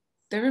me,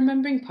 they're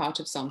remembering part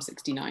of Psalm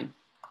 69.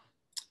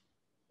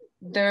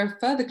 There are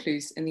further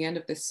clues in the end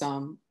of this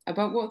psalm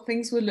about what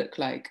things will look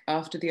like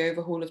after the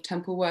overhaul of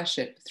temple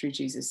worship through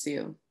Jesus'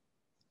 zeal.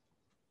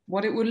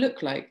 What it will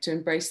look like to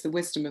embrace the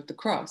wisdom of the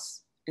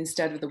cross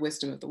instead of the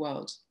wisdom of the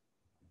world.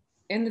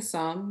 In the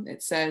psalm,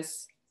 it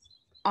says,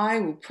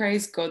 I will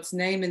praise God's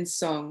name in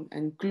song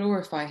and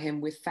glorify him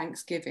with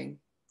thanksgiving.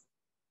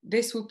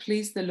 This will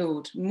please the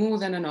Lord more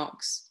than an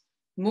ox,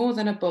 more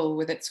than a bull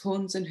with its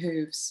horns and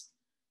hooves.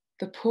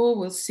 The poor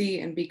will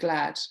see and be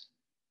glad.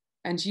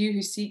 And you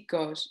who seek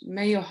God,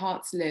 may your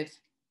hearts live.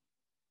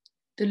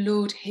 The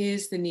Lord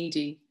hears the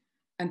needy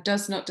and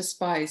does not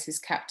despise his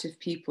captive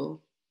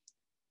people.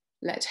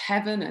 Let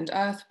heaven and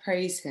earth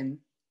praise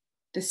him,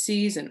 the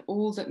seas and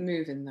all that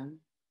move in them.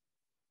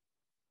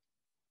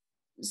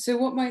 So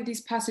what might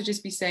these passages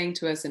be saying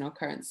to us in our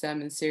current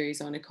sermon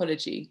series on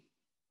ecology?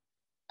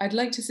 I'd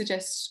like to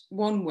suggest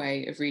one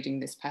way of reading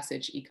this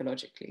passage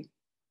ecologically.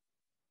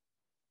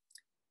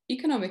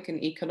 Economic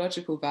and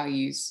ecological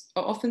values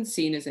are often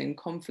seen as in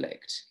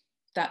conflict.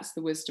 That's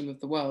the wisdom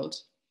of the world.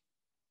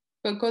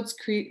 But God's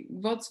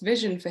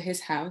vision for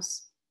his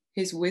house,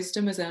 his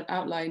wisdom as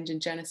outlined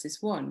in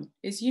Genesis 1,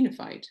 is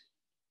unified.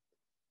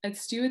 As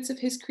stewards of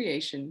his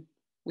creation,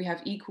 we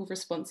have equal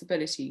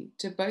responsibility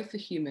to both the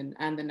human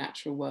and the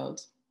natural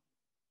world.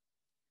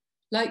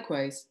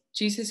 Likewise,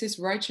 Jesus'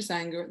 righteous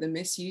anger at the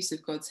misuse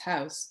of God's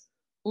house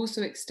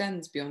also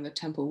extends beyond the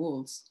temple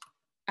walls,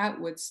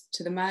 outwards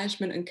to the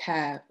management and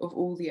care of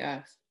all the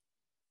earth,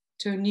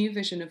 to a new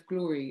vision of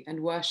glory and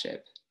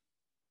worship.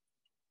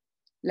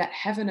 Let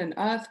heaven and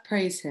earth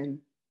praise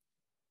him,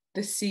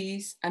 the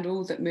seas and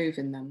all that move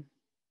in them.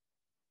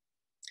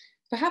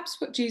 Perhaps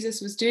what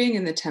Jesus was doing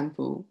in the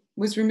temple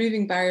was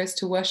removing barriers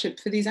to worship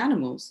for these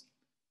animals,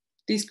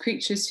 these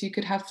creatures who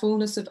could have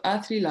fullness of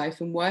earthly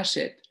life and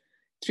worship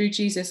through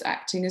Jesus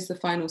acting as the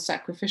final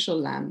sacrificial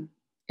lamb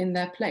in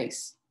their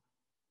place.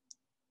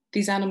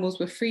 These animals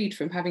were freed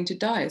from having to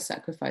die as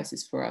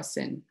sacrifices for our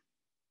sin.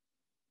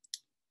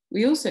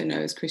 We also know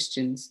as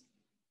Christians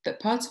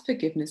that part of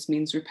forgiveness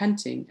means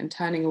repenting and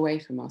turning away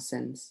from our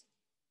sins.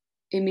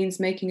 It means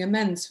making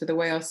amends for the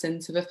way our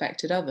sins have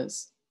affected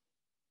others.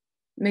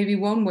 Maybe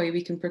one way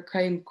we can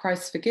proclaim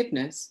Christ's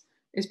forgiveness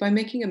is by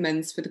making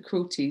amends for the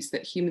cruelties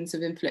that humans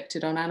have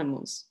inflicted on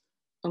animals,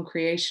 on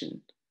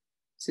creation,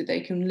 so they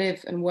can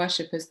live and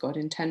worship as God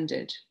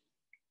intended.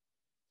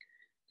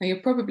 Now you're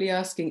probably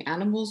asking,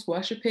 animals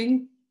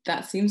worshipping?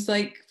 That seems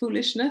like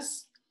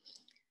foolishness.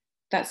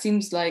 That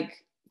seems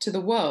like, to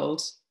the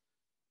world,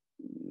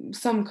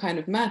 some kind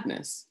of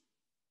madness.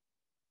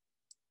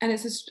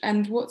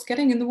 And what's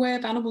getting in the way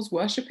of animals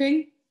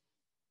worshipping?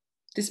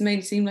 This may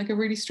seem like a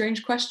really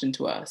strange question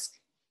to ask.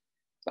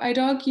 But I'd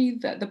argue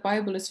that the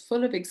Bible is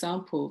full of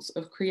examples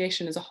of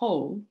creation as a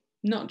whole,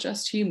 not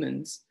just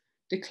humans,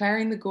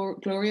 declaring the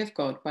glory of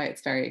God by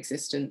its very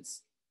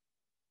existence.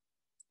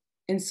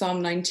 In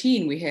Psalm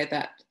 19, we hear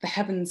that the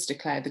heavens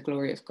declare the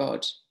glory of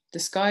God, the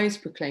skies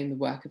proclaim the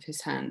work of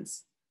his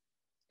hands.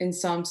 In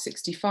Psalm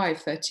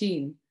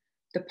 65:13,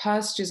 the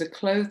pastures are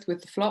clothed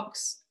with the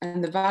flocks,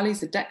 and the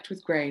valleys are decked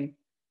with grain.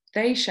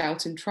 They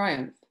shout in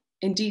triumph.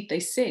 Indeed, they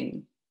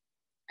sing.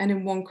 And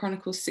in 1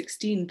 Chronicles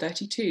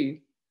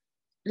 16:32,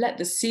 let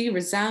the sea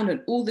resound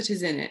and all that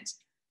is in it.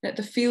 Let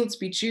the fields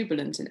be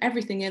jubilant and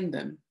everything in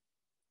them.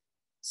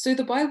 So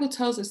the Bible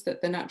tells us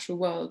that the natural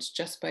world,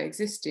 just by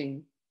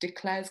existing,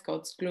 declares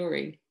God's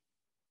glory.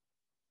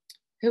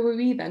 Who are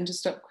we then to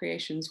stop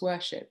creation's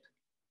worship?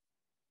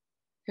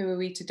 Who are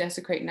we to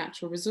desecrate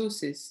natural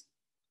resources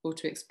or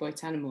to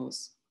exploit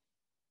animals?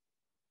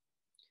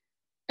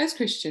 As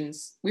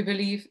Christians, we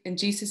believe in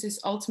Jesus'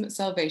 ultimate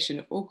salvation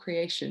of all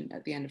creation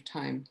at the end of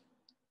time.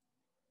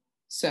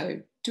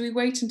 So, do we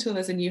wait until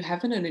there's a new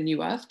heaven and a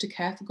new earth to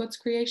care for God's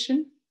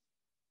creation?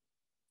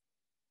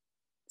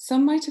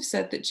 Some might have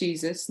said that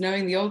Jesus,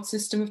 knowing the old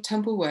system of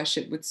temple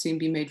worship would soon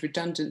be made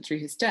redundant through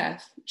his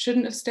death,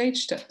 shouldn't have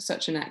staged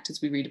such an act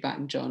as we read about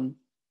in John.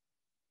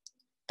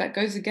 That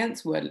goes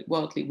against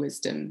worldly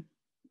wisdom.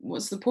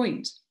 What's the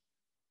point?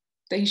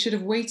 That he should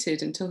have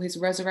waited until his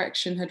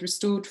resurrection had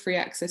restored free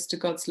access to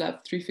God's love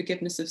through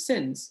forgiveness of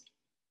sins.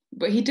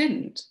 But he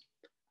didn't.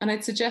 And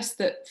I'd suggest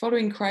that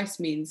following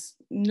Christ means,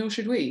 nor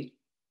should we.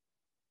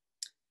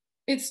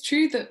 It's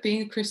true that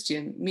being a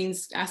Christian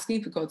means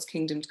asking for God's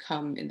kingdom to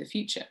come in the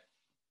future.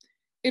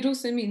 It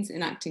also means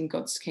enacting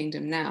God's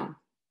kingdom now,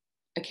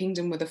 a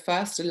kingdom where the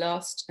first are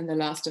last and the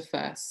last are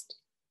first,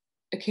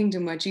 a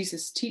kingdom where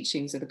Jesus'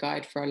 teachings are the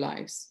guide for our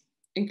lives,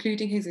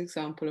 including his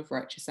example of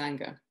righteous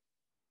anger.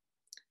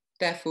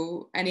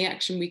 Therefore, any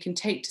action we can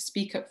take to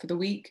speak up for the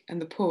weak and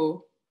the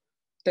poor,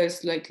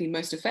 those likely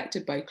most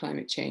affected by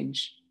climate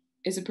change,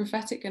 is a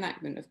prophetic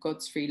enactment of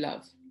God's free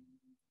love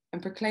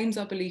and proclaims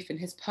our belief in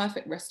his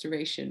perfect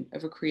restoration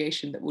of a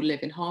creation that will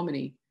live in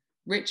harmony,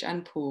 rich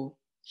and poor,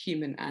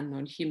 human and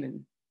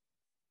non-human.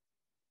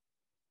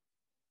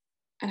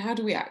 And how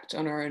do we act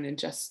on our own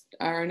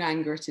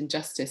anger at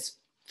injustice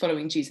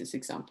following Jesus'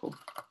 example?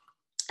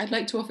 I'd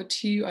like to offer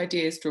two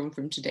ideas drawn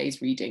from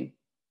today's reading.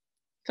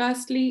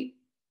 Firstly,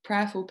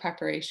 prayerful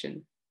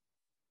preparation.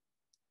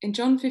 In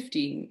John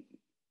 15,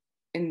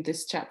 in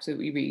this chapter that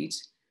we read,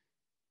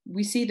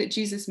 we see that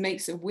Jesus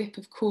makes a whip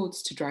of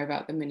cords to drive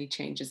out the many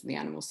changes in the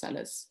animal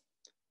sellers.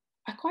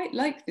 I quite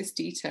like this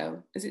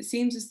detail, as it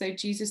seems as though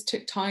Jesus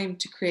took time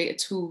to create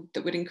a tool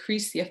that would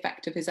increase the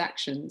effect of his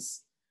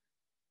actions.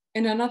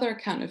 In another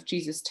account of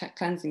Jesus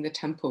cleansing the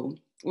temple,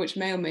 which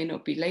may or may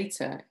not be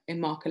later, in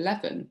Mark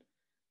 11,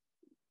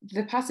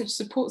 the passage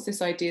supports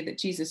this idea that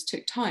Jesus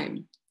took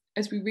time,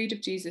 as we read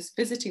of Jesus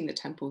visiting the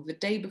temple the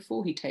day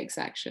before he takes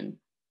action.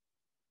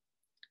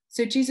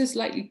 So Jesus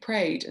likely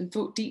prayed and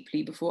thought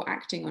deeply before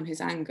acting on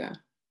his anger.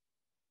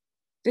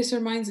 This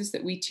reminds us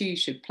that we too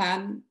should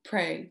plan,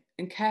 pray,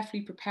 and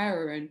carefully prepare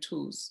our own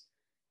tools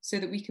so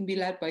that we can be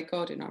led by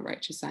God in our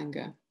righteous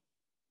anger.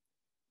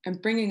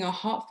 And bringing our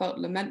heartfelt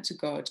lament to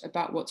God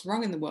about what's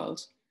wrong in the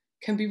world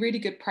can be really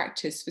good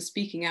practice for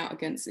speaking out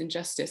against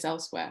injustice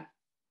elsewhere.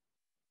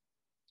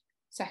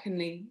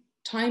 Secondly,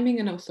 timing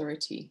and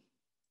authority.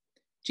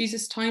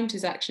 Jesus timed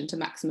his action to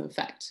maximum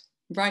effect,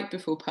 right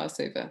before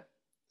Passover.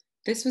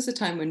 This was a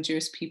time when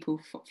Jewish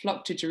people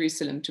flocked to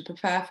Jerusalem to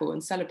prepare for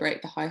and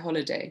celebrate the high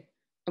holiday,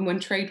 and when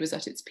trade was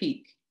at its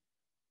peak.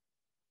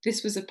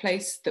 This was a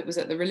place that was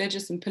at the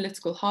religious and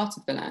political heart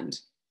of the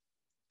land.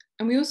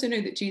 And we also know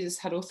that Jesus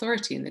had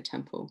authority in the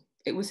temple.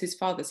 It was his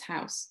Father's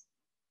house.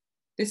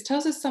 This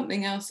tells us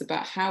something else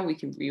about how we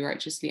can be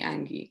righteously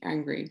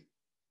angry,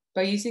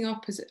 by using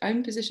our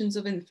own positions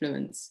of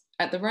influence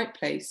at the right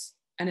place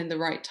and in the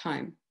right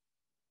time.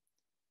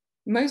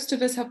 Most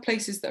of us have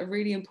places that are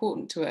really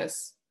important to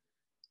us,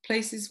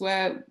 places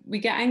where we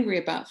get angry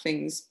about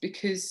things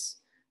because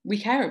we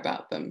care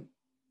about them,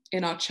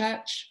 in our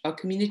church, our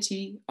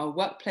community, our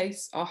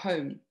workplace, our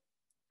home.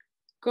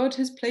 God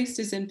has placed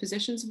us in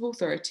positions of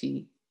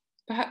authority,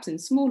 perhaps in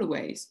smaller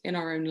ways, in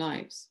our own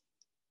lives.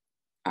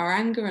 Our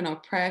anger and our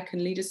prayer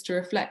can lead us to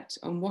reflect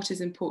on what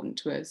is important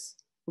to us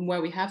and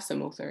where we have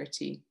some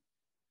authority,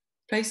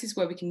 places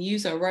where we can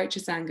use our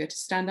righteous anger to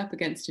stand up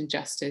against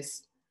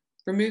injustice,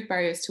 remove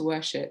barriers to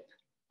worship,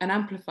 and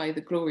amplify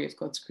the glory of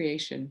God's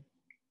creation.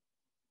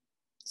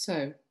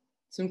 So,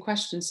 some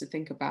questions to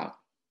think about.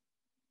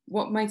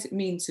 What might it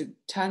mean to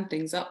turn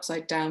things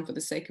upside down for the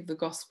sake of the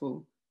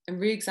gospel and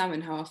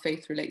re-examine how our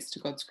faith relates to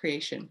God's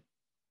creation?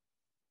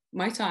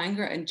 Might our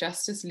anger at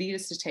injustice lead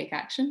us to take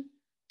action,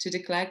 to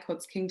declare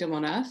God's kingdom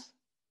on earth?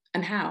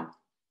 And how?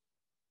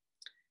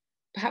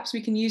 Perhaps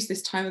we can use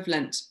this time of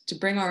Lent to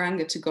bring our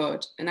anger to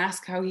God and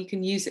ask how he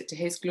can use it to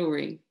his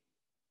glory.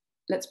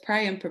 Let's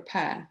pray and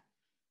prepare.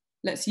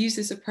 Let's use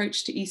this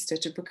approach to Easter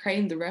to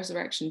proclaim the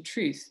resurrection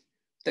truth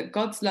that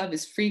God's love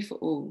is free for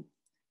all,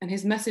 and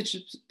his message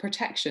of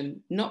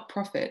protection, not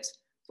profit,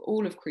 for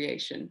all of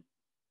creation,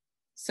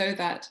 so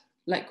that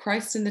Like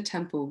Christ in the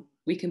temple,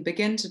 we can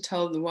begin to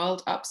turn the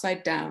world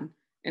upside down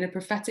in a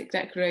prophetic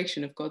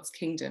declaration of God's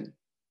kingdom,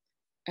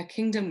 a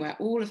kingdom where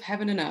all of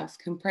heaven and earth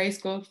can praise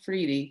God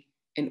freely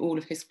in all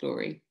of his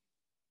glory.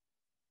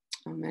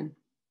 Amen.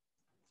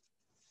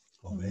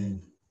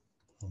 Amen.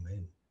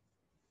 Amen.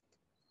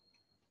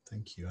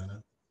 Thank you,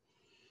 Anna.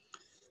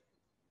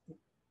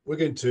 We're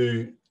going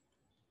to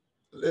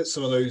let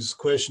some of those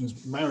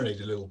questions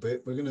marinate a little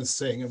bit. We're going to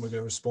sing and we're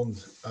going to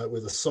respond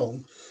with a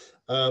song.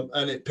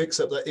 And it picks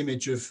up that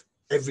image of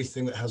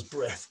everything that has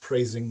breath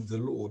praising the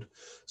Lord.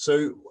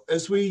 So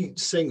as we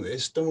sing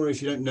this, don't worry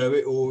if you don't know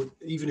it, or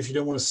even if you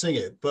don't want to sing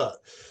it,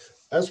 but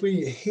as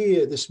we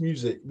hear this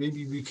music,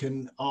 maybe we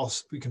can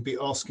be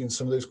asking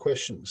some of those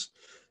questions.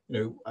 You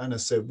know, Anna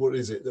said, what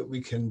is it that we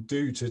can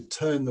do to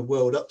turn the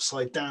world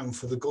upside down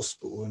for the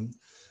gospel and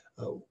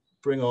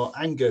bring our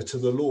anger to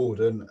the Lord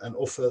and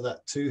offer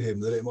that to him,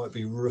 that it might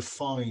be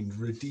refined,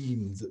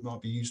 redeemed, that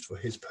might be used for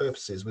his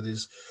purposes with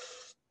his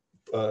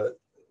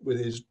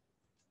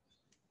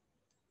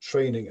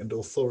training and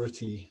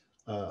authority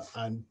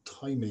and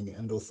timing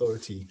and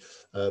authority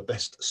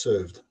best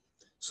served.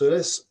 So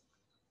let's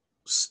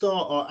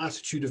start our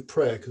attitude of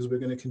prayer, because we're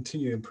going to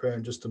continue in prayer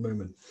in just a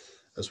moment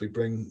as we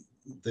bring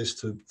this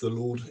to the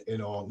Lord in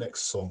our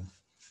next song.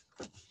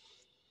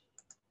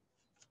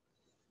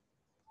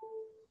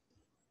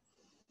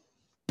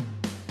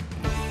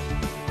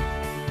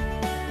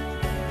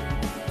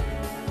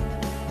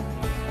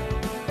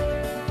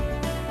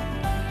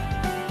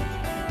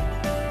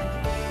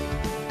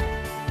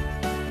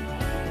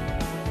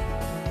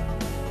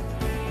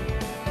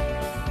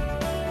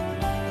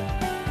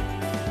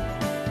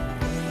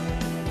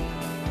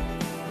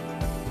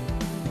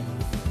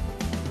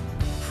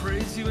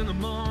 Praise you in the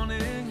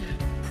morning,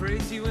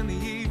 praise you in the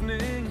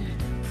evening,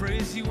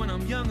 praise you when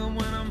I'm young and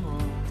when I'm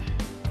old.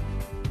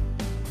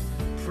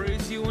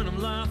 Praise you when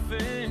I'm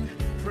laughing,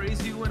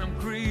 praise you when I'm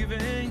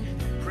grieving,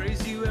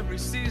 praise you every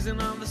season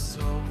of the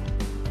soul.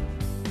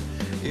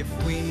 If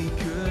we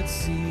could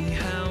see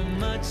how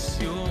much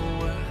you're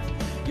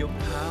worth, your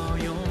power,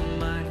 your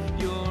might,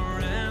 your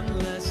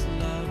endless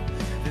love,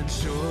 then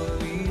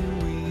surely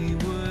we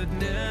would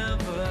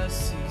never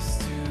cease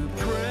to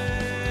praise.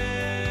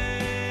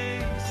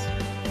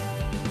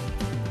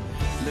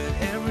 Let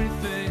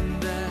everything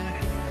that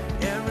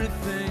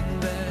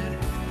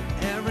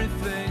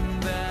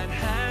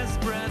has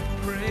breath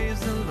praise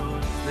the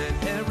Lord. Let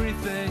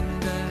everything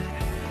that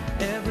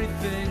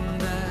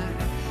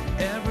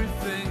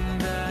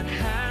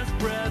has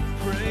breath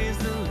praise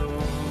the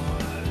Lord.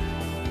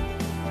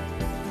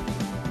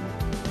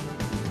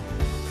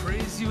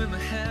 Praise you in the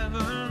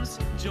heavens,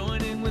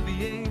 joining with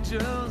the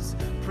angels,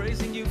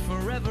 praising you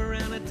forever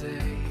and a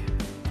day.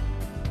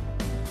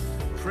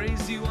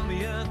 Praise you on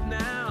the earth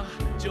now,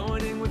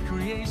 joining with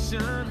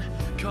creation,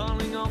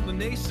 calling all the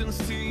nations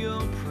to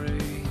your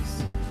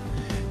praise.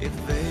 If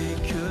they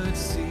could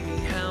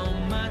see how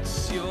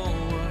much you're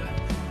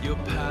worth, your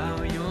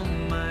power, your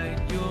might,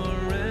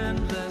 your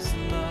endless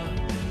love,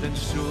 then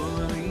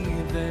surely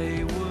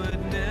they would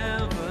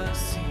never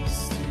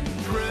cease to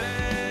praise.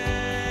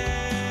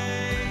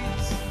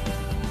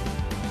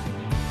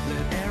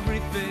 Let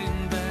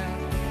everything that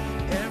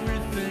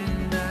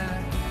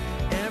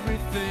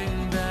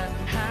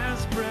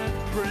has breath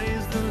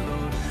praise the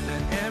Lord.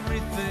 Let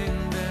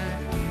everything that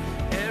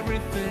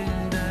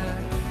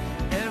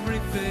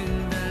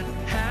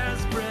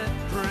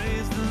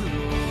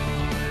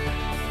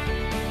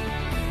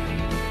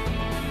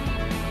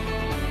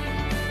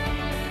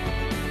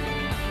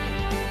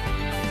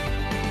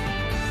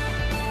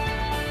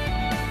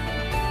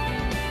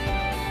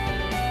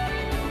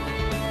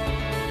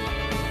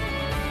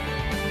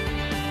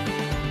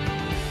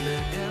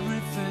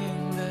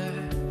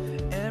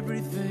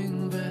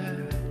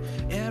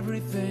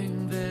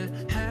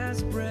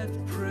has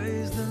breath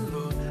praise the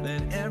Lord.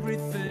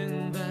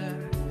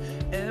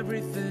 Let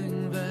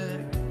everything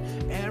that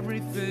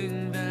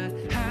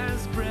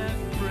has breath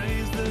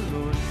praise the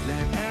Lord.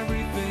 Let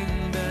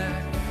everything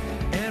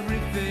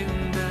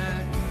that has breath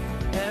praise the Lord.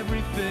 Let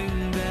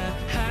everything that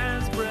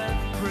has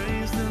breath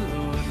praise the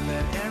Lord.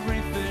 Let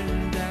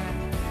everything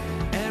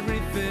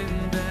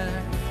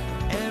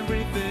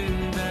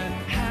that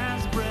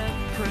has breath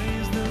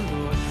praise the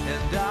Lord.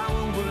 And I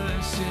will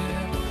worship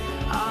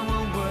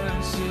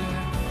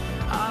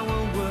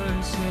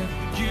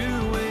you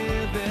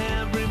with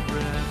every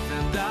breath.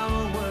 And I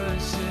will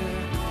worship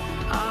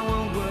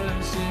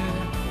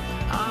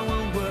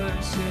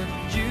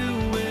you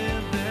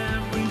with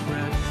every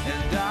breath.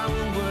 And I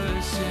will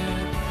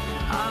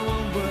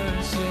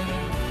worship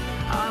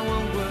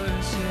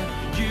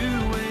you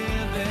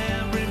with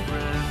every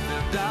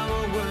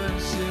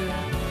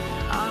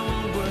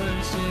breath.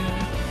 And I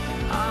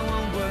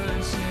will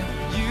worship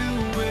you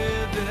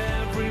with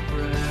every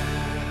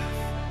breath.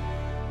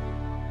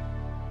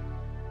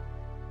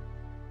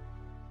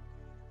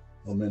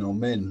 Amen,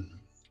 amen.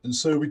 And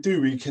so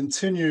we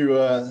continue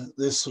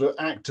this sort of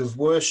act of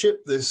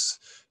worship, this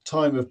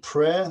time of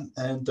prayer,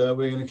 and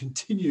we're going to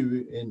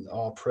continue in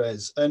our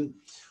prayers. And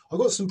I've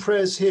got some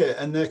prayers here,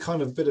 and they're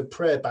kind of a bit of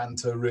prayer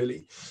banter,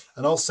 really.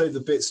 And I'll say the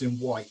bits in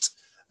white,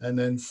 and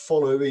then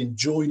follow in,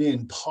 join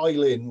in,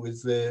 pile in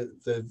with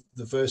the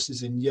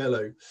verses in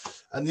yellow.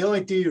 And the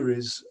idea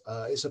is,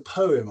 it's a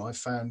poem I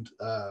found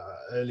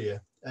earlier,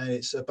 and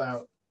it's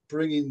about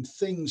bringing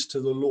things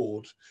to the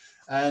Lord,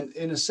 and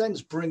in a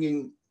sense,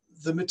 bringing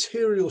the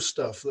material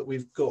stuff that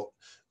we've got,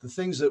 the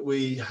things that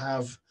we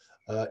have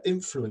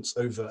influence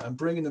over, and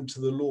bringing them to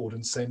the Lord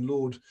and saying,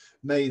 Lord,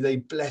 may they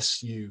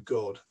bless you,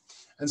 God.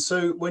 And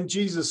so when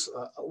Jesus,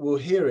 we'll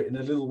hear it in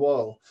a little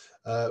while,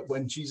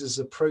 when Jesus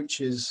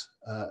approaches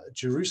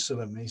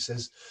Jerusalem, he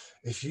says,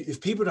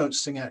 if people don't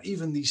sing out,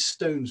 even these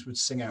stones would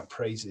sing out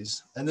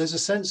praises. And there's a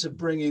sense of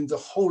bringing the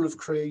whole of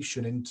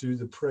creation into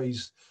the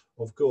praise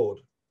of God.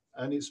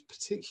 And it's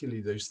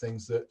particularly those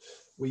things that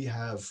we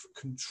have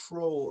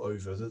control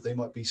over, that they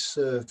might be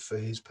served for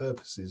his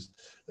purposes,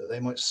 that they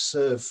might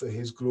serve for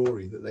his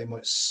glory, that they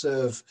might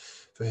serve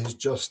for his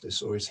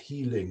justice or his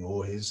healing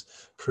or his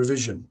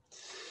provision.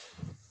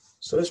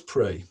 So let's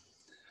pray.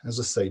 As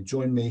I say,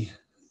 join me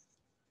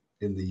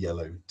in the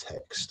yellow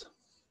text.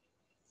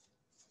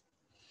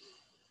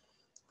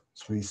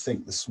 So we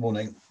think this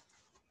morning,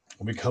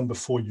 when we come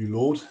before you,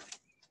 Lord,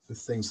 with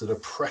things that are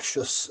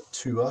precious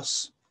to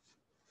us,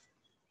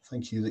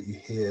 thank you that you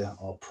hear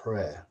our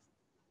prayer.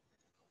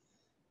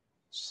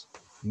 It's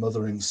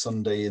Mothering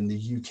Sunday in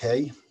the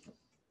UK,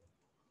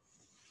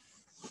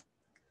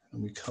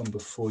 and we come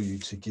before you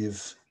to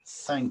give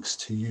thanks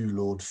to you,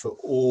 Lord, for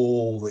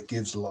all that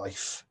gives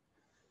life.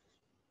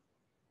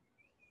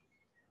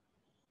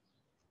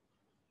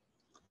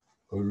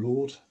 O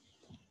Lord,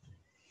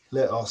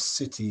 let our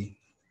city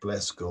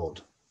bless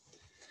God.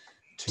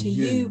 To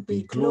you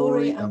be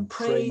glory and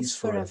praise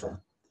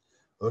forever.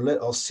 O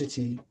let our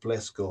city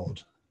bless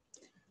God.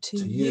 To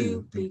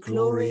you be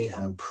glory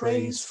and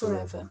praise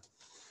forever.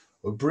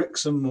 O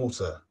bricks and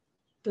mortar,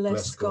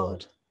 Bless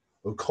God.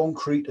 O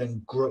concrete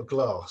and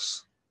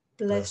glass,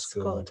 Bless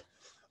God.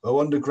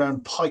 O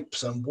underground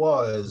pipes and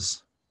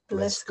wires,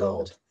 Bless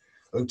God.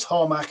 O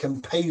tarmac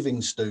and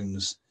paving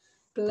stones,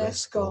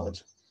 Bless God.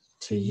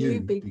 To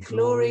you be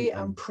glory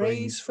and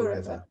praise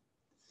forever.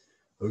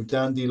 O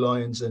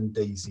dandelions and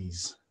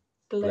daisies,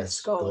 Bless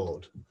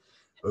God.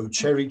 O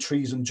cherry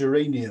trees and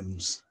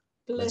geraniums,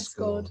 Bless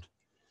God.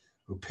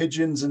 O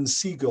pigeons and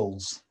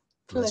seagulls,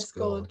 Bless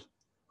God.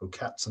 O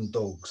cats and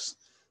dogs,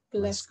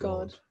 Bless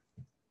God.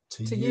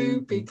 To you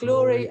be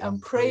glory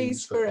and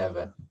praise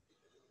forever.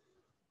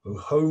 O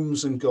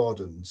homes and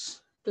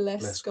gardens,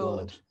 Bless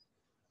God.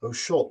 O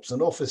shops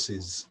and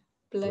offices,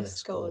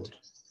 Bless God.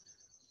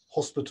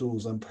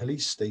 Hospitals and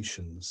police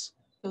stations,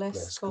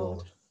 Bless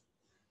God.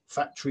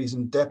 Factories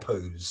and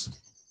depots,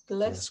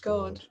 Bless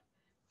God.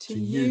 To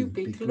you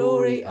be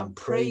glory and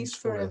praise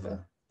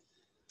forever.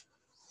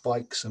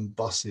 Bikes and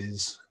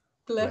buses,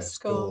 Bless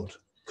God.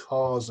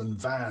 Cars and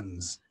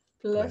vans,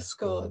 Bless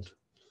God.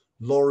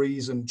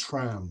 Lorries and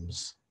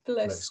trams,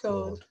 Bless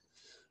God.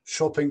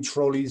 Shopping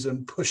trolleys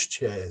and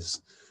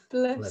pushchairs,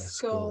 Bless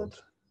God.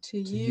 To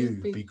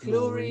you be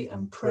glory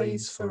and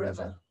praise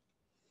forever.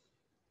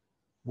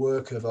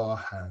 Work of our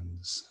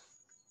hands,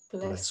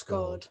 Bless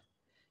God.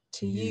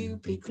 To you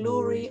be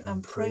glory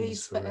and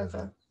praise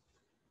forever.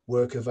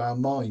 Work of our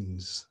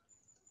minds,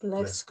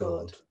 Bless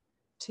God.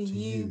 To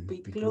you be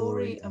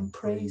glory and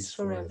praise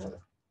forever.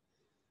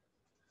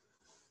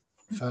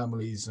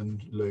 Families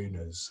and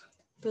loners,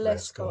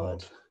 Bless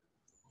God.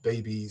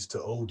 Babies to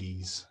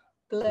oldies,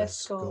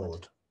 Bless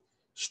God.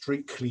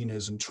 Street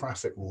cleaners and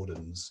traffic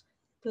wardens,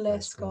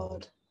 Bless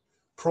God.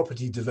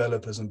 Property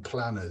developers and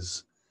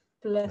planners,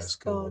 Bless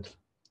God.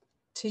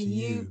 To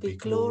you be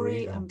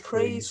glory and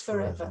praise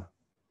forever.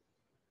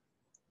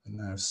 And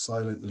now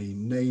silently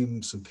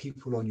name some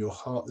people on your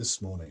heart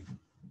this morning.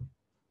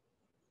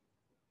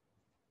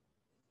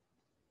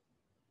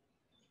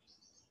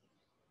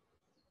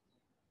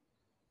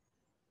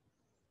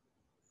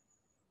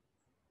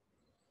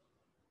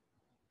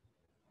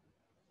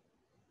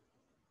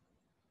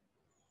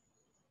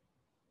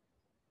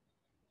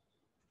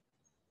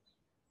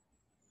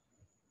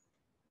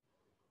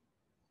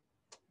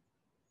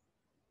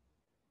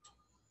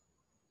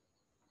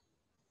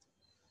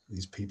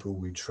 These people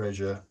we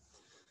treasure,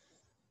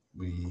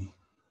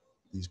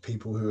 these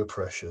people who are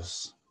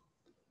precious.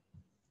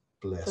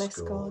 Bless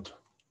God.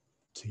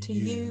 To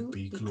you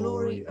be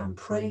glory and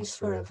praise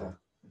forever.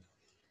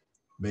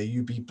 May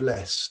you be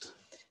blessed,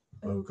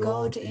 O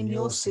God, in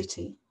your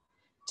city.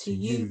 To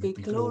you be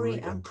glory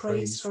and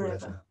praise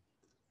forever.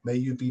 May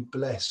you be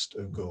blessed,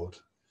 O God,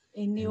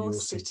 in your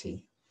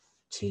city.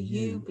 To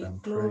you be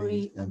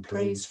glory and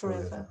praise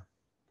forever.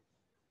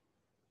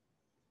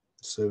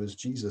 So as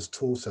Jesus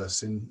taught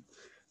us in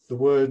the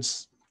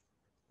words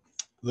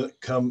that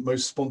come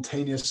most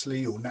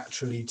spontaneously or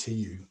naturally to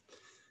you,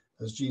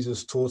 as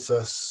Jesus taught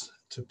us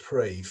to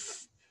pray,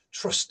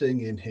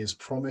 trusting in his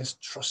promise,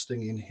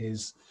 trusting in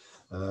his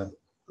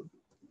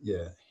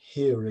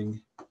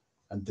hearing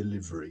and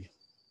delivery.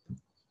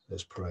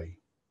 Let's pray.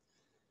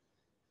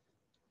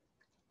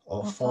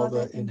 Our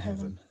Father in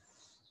heaven,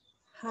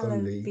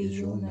 holy is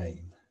your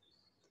name.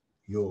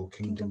 your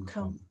kingdom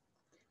come,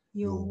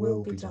 your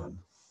will be done,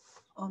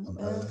 on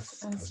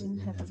earth as in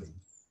heaven.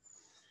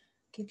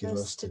 Give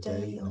us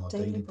today our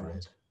daily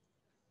bread.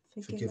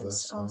 Forgive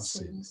us our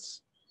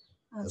sins,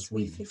 as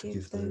we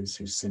forgive those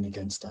who sin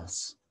against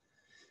us.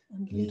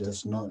 And lead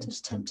us not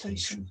into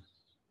temptation,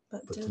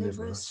 but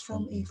deliver us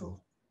from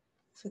evil.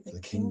 For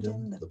the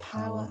kingdom, the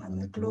power, and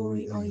the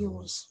glory are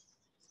yours,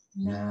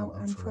 now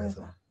and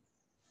forever.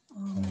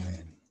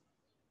 Amen.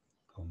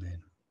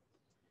 Amen.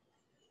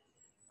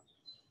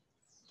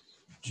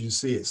 Do you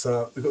see it's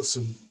we've got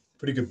some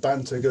pretty good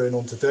banter going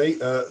on today.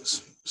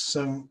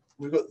 So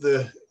we've got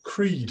the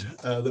creed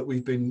that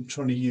we've been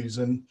trying to use,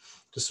 and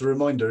just a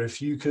reminder,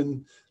 if you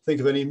can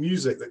think of any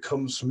music that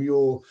comes from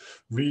your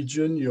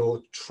region,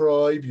 your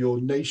tribe,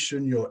 your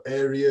nation, your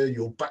area,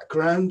 your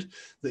background,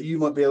 that you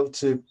might be able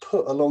to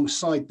put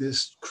alongside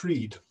this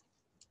creed,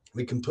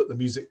 we can put the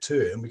music to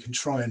it and we can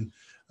try and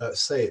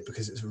say it,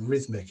 because it's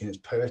rhythmic and it's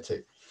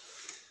poetic.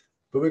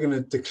 But we're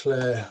going to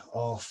declare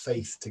our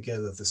faith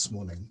together this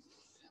morning.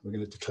 We're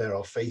going to declare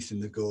our faith in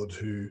the God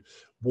who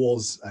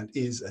was and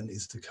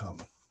is to come,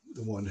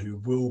 the one who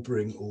will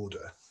bring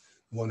order,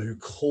 the one who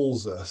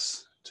calls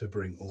us to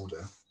bring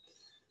order.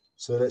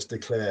 So let's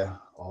declare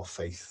our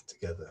faith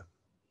together.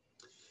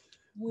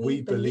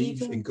 We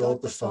believe in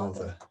God the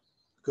Father,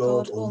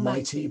 God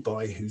Almighty,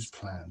 by whose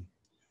plan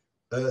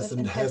earth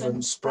and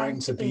heaven sprang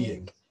to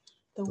being,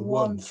 the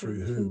one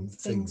through whom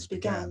things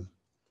began.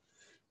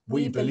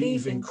 We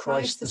believe in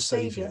Christ the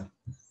Saviour,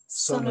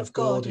 Son of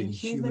God in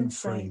human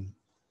frame,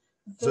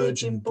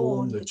 virgin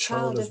born, the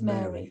child of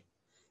Mary,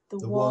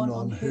 the one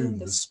on whom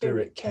the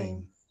Spirit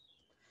came.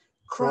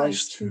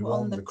 Christ, who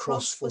on the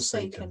cross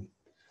forsaken,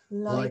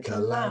 like a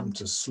lamb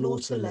to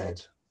slaughter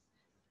led,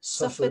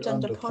 suffered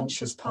under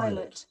Pontius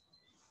Pilate,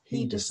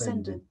 he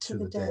descended to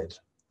the dead.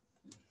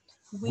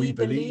 We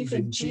believe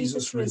in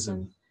Jesus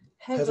risen,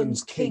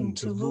 heaven's King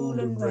to rule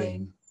and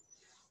reign,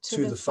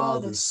 to the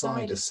Father's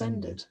side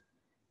ascended,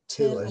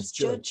 till as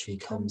judge he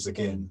comes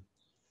again.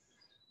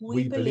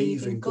 We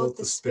believe in God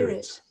the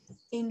Spirit,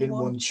 in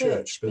one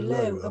church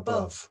below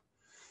above,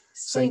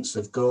 saints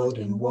of God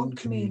in one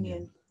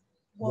communion,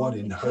 one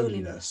in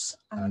holiness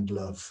and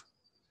love.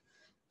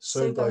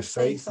 So by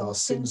faith our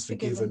sins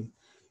forgiven,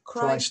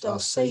 Christ our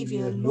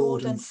Saviour,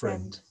 Lord and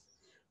friend,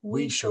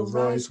 we shall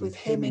rise with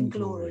him in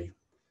glory,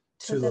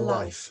 to the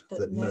life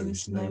that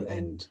knows no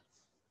end.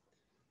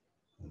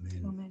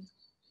 Amen. Amen.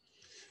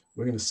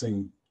 We're going to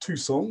sing two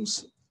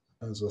songs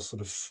as a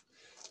sort of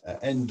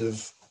end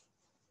of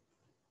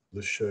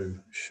the show.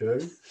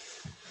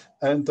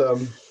 And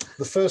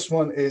the first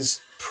one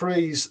is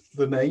praise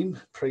the name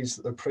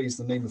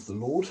the name of the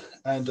Lord,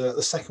 and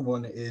the second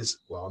one is,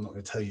 well, I'm not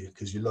going to tell you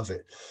because you love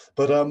it,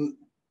 but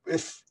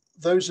if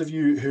those of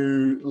you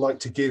who like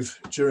to give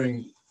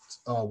during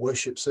our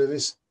worship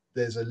service,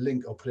 there's a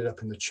link, I'll put it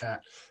up in the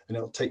chat, and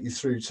it'll take you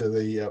through to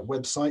the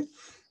website.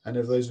 And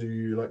if those of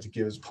you who like to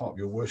give as part of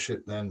your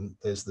worship, then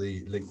there's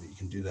the link that you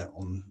can do that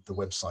on the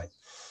website.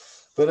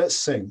 But let's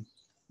sing.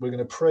 We're going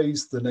to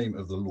praise the name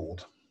of the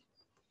Lord.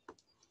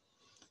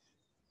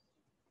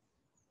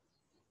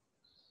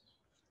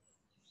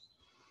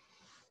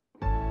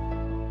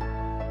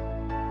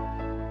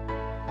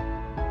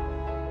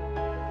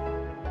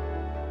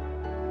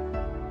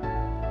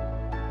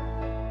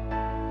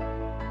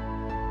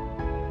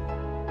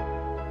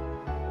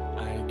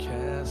 I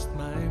cast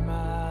my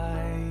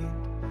mind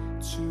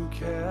to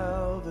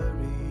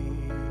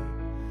Calvary,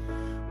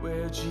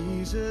 where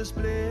Jesus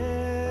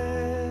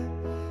bled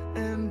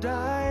and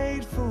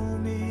died for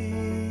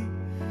me.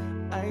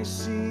 I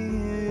see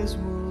his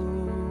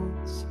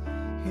wounds,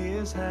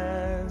 his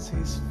hands,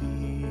 his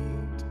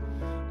feet,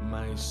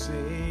 my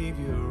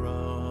Savior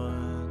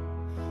on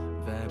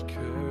that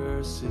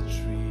cursed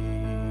tree.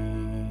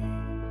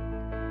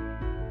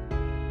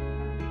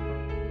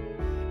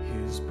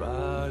 His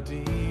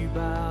body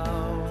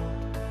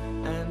bound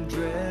and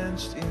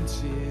drenched in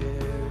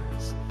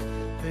tears,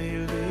 they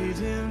laid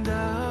him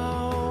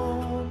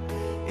down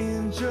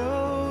in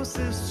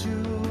Joseph's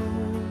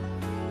tomb,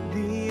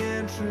 the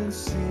entrance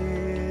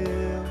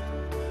sealed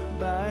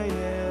by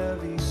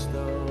heavy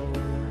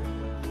stone,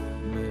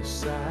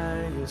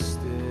 Messiah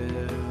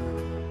still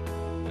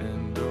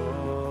and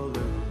all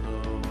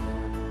alone.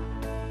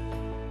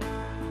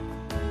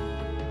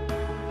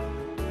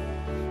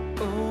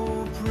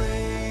 Oh,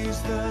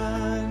 praise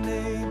the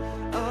name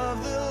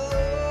of the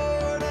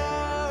Lord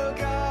our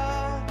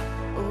God.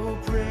 Oh,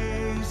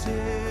 praise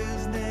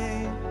his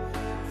name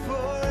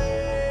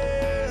forevermore,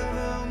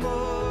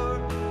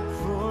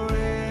 for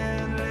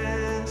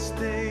endless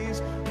days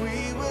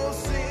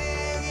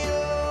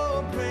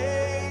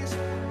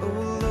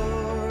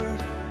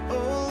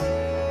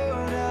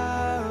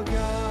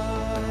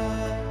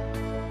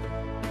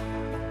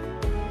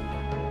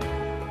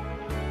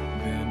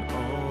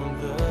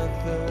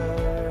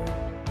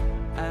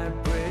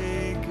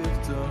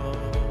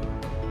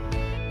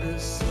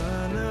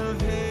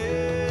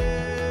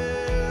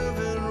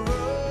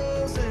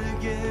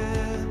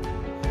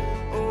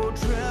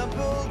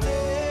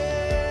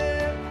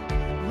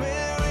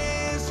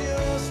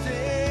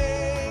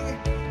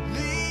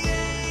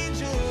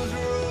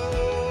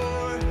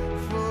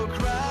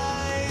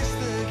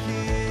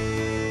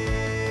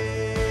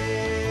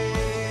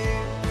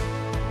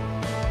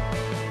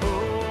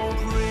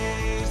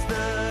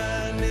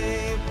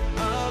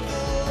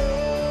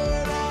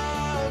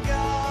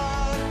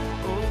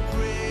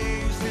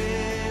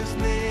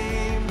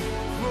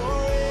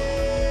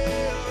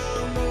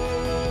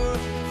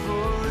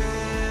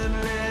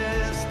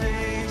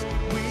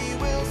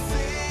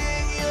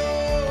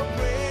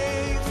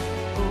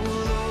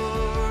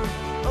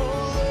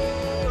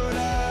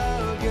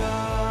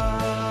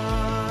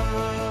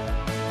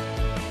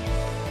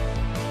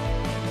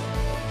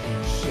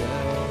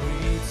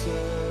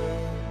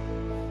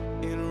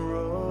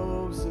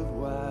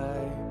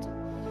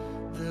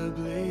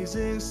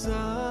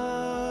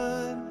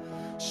sun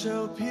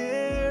shall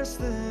pierce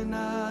the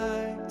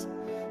night,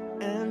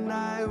 and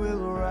I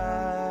will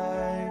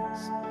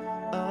rise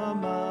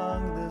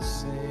among the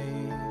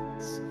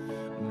saints,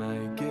 my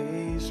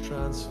gaze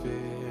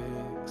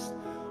transfixed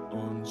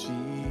on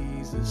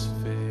Jesus'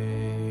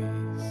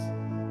 face.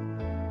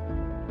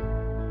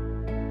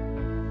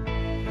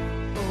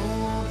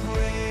 Oh,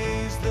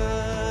 praise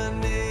the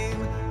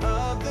name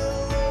of the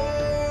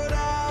Lord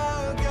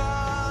our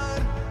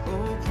God.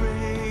 Oh,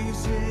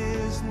 praise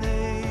his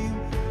name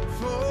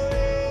forevermore.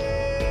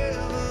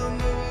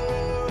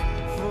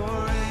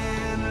 For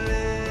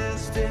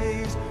endless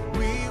days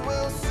we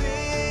will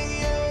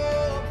sing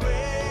your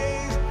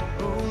praise.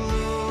 Oh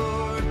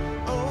Lord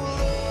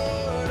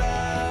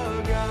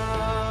our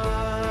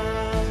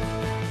God.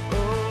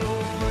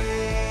 Oh,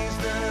 praise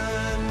the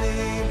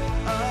name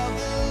of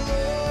the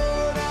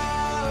Lord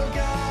our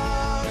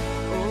God.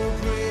 Oh,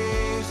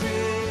 praise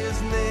his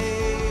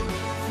name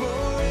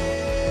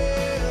forevermore.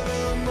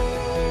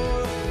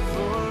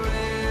 For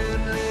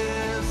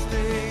endless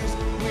days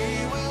we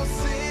will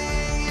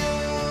sing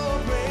your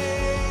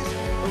praise.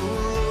 Oh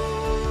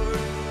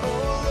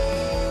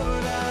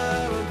Lord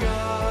our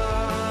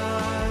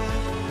God.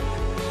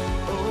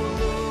 Oh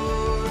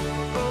Lord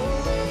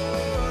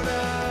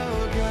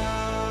our God.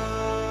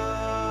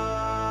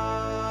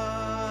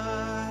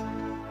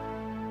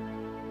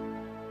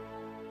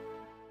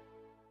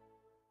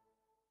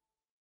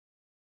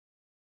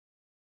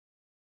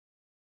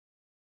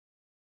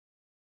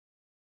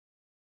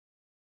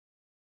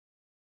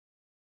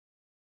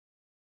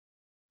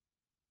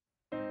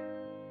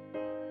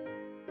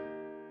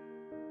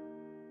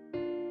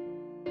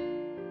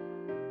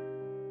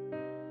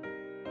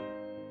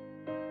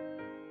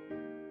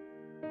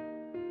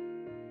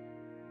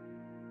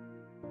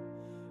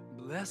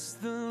 Bless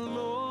the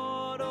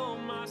Lord, oh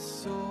my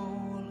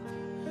soul,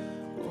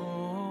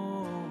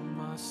 oh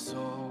my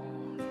soul.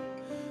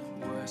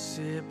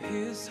 Worship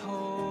his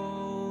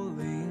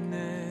holy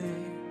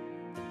name.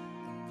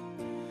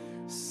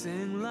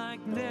 Sing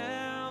like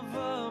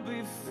never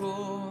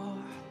before,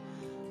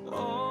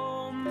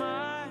 oh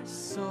my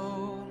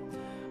soul.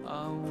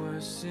 I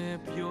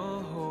worship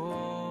your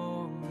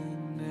holy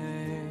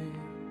name.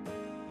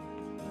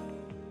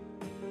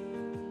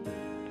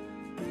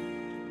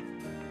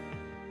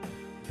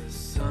 The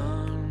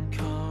sun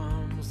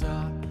comes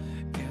up,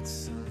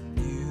 it's a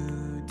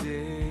new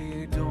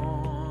day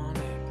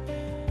dawning.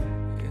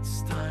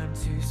 It's time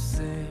to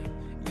sing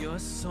your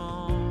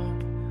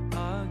song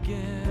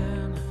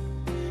again.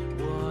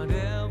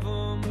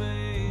 Whatever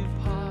may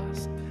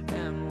pass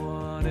and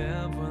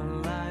whatever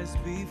lies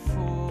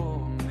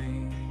before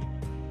me,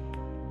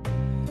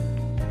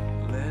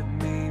 let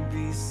me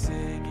be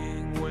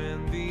singing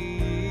when the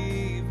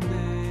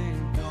evening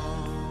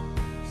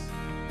comes.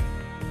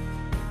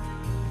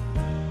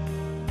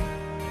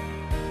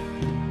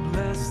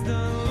 Bless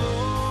the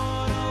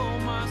Lord, oh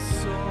my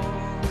soul,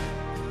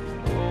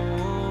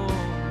 oh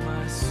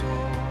my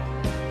soul.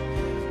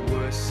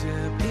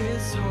 Worship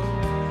his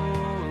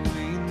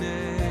holy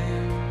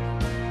name.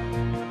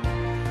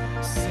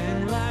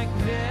 Sing like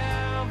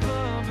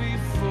never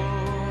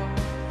before,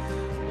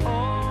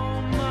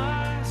 oh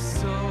my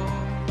soul.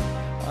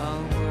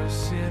 I'll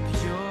worship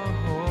your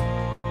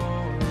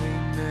holy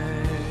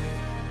name.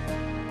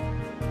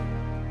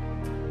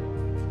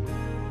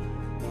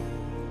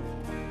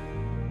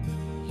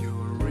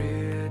 You're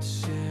rich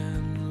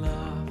in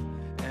love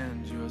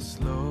and you're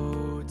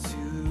slow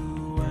to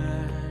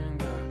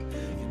anger.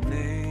 Your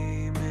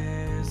name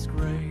is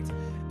great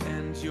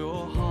and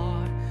your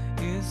heart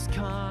is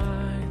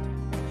kind.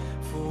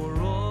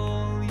 For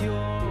all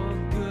your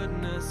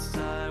goodness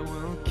I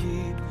will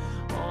keep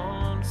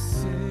on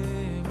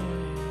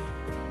singing.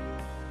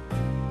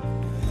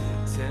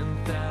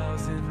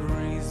 10,000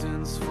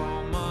 reasons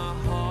for my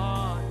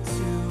heart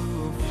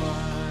to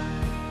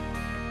find.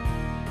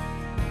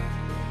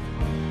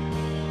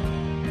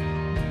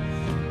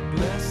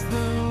 Bless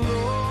the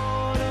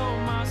Lord, oh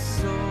my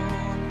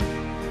soul,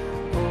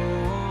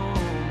 oh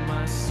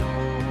my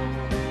soul.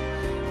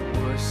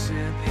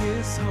 Worship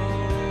his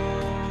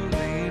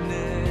holy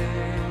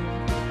name.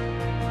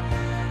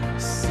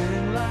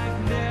 Sing like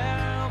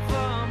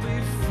never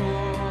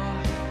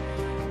before,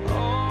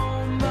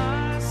 oh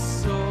my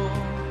soul.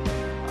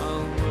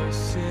 I'll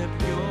worship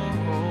your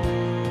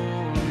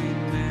holy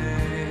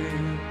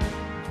name.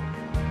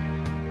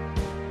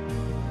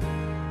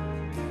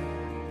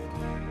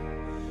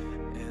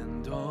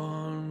 And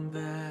on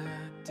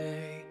that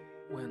day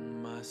when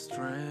my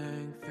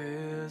strength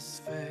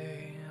is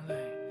failing,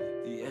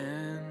 the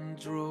end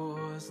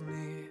draws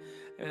near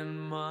and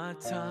my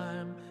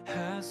time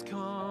has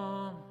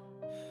come,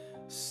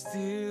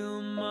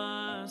 still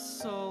my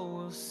soul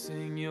will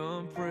sing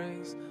your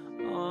praise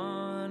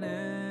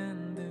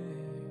unending.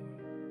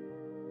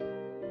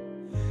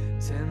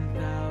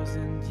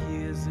 10,000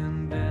 years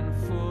and then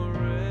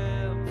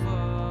forevermore.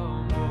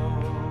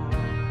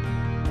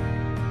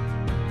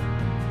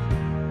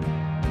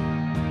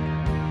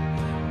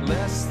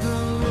 Bless the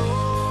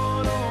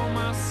Lord, oh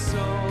my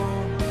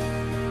soul,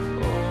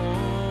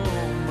 oh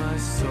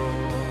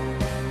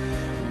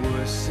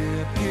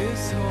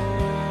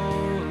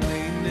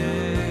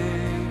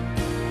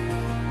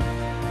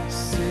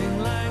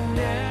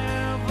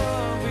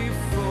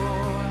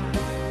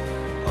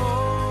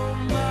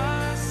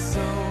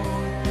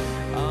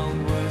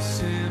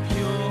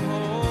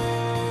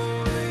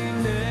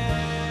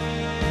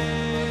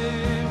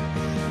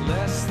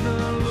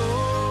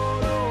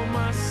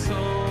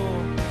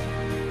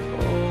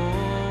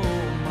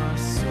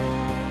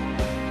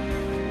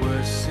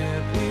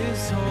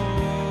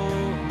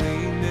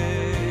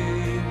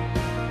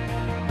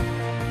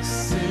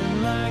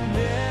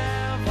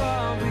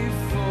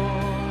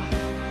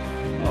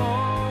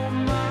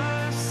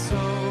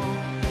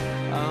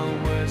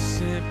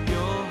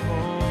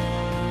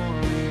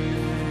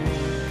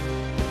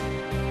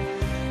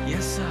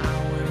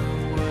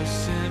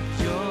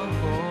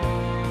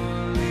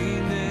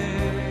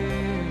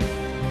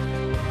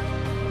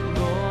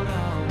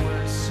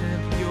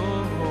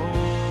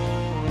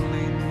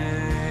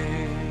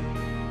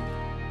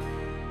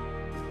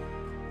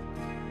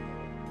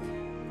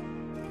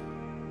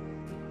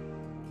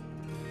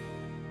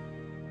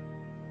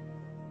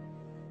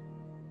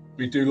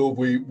We do, Lord.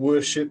 We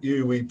worship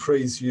you, we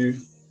praise you,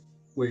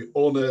 we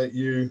honor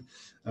you,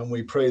 and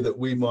we pray that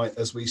we might,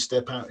 as we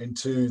step out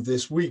into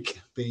this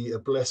week, be a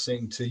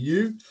blessing to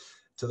you,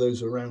 to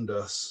those around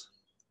us,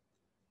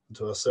 and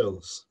to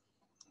ourselves.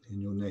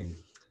 In your name,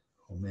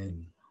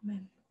 amen.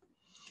 Amen.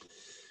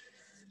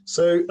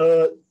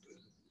 So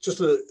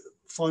just a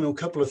final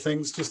couple of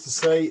things just to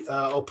say.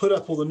 I'll put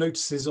up all the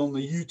notices on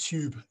the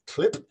YouTube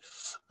clip.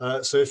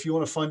 So if you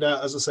want to find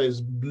out, as I say,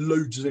 there's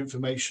loads of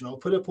information. I'll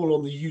put up all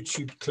on the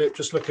YouTube clip.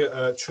 Just look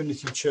at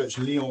Trinity Church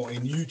Lyon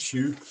in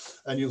YouTube,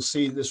 and you'll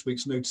see this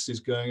week's notices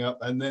going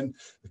up. And then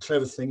the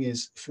clever thing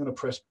is, if you want to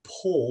press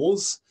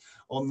pause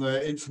on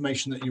the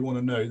information that you want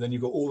to know, then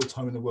you've got all the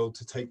time in the world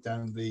to take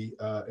down the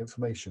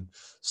information.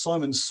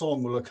 Simon's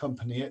song will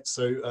accompany it,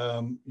 so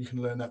you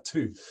can learn that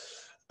too.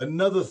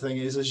 Another thing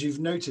is, as you've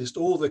noticed,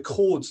 all the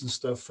chords and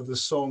stuff for the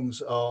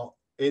songs are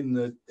in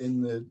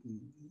the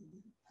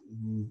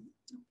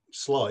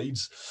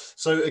slides.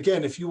 So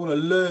again, if you want to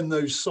learn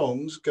those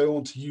songs, go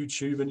onto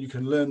YouTube and you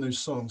can learn those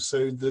songs.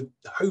 So the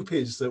hope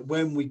is that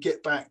when we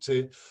get back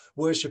to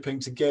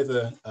worshipping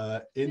together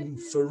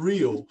for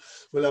real,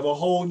 we'll have a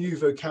whole new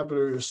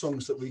vocabulary of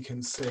songs that we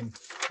can sing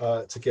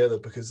together,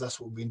 because that's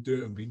what we've been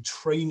doing. We've been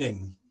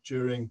training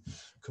during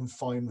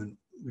confinement.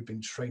 We've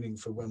been training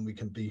for when we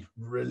can be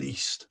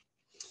released.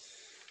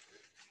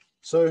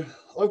 So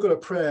I've got a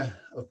prayer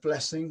of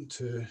blessing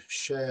to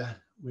share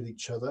with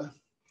each other.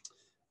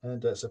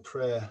 And it's a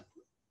prayer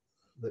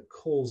that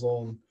calls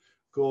on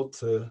God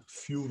to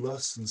fuel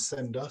us and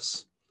send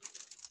us.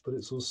 But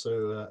it's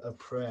also a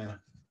prayer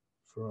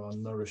for our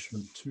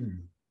nourishment too.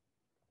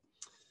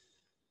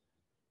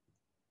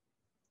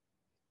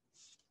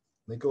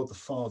 May God the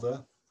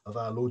Father of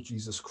our Lord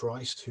Jesus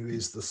Christ, who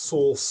is the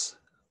source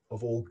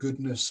of all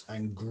goodness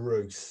and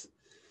growth,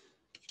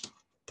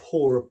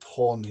 pour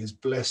his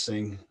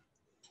blessing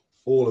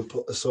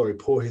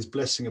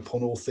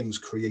upon all things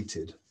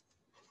created,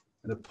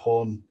 and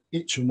upon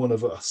each and one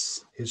of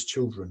us, his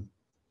children,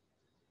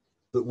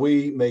 that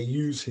we may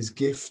use his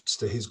gifts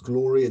to his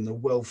glory and the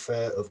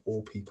welfare of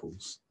all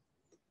peoples.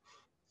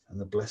 And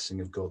the blessing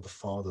of God the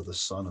Father, the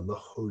Son, and the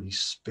Holy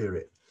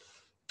Spirit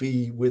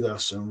be with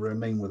us and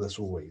remain with us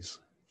always.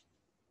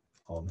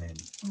 Amen.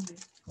 Amen.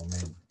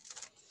 Amen.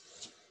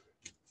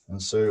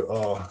 And so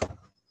our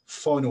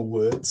final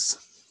words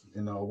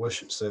in our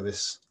worship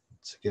service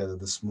together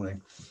this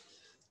morning,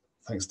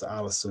 thanks to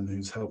Alison,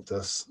 who's helped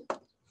us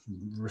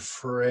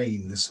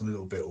refrain this a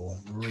little bit, or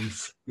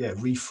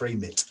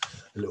reframe it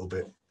a little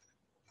bit.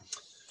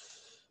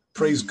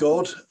 Praise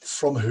God,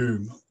 from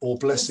whom all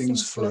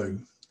blessings flow.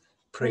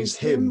 Praise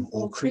him,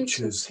 all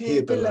creatures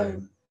here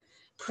below.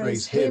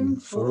 Praise him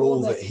for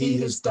all that he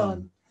has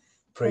done.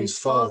 Praise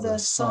Father,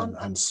 Son,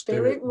 and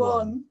Spirit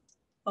one.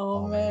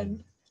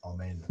 Amen.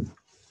 Amen.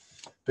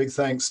 Big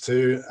thanks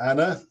to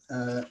Anna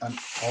and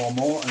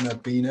Armand and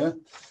Abina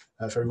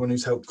for everyone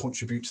who's helped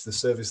contribute to the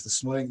service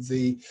this morning.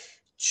 The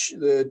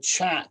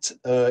chat,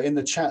 in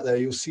the chat there,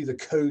 you'll see the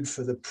code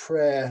for the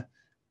prayer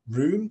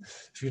room.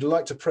 If you'd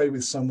like to pray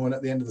with someone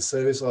at the end of the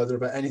service, either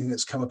about anything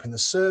that's come up in the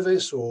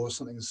service or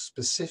something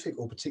specific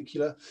or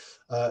particular,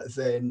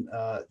 then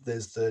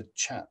there's the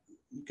chat.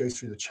 Go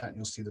through the chat and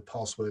you'll see the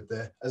password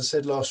there. As I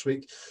said last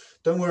week,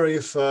 don't worry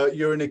if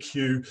you're in a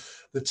queue.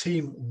 The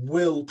team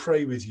will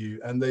pray with you,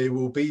 and they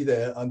will be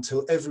there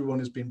until everyone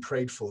has been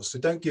prayed for. So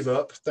don't give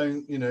up.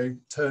 Don't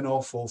turn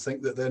off or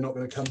think that they're not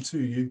going to come to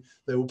you.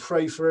 They will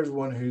pray for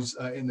everyone who's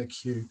in the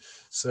queue.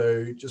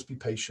 So just be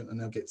patient, and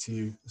they'll get to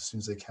you as soon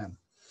as they can.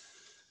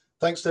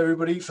 Thanks to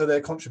everybody for their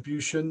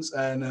contributions,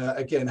 and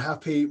again,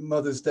 happy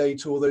Mother's Day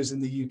to all those in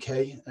the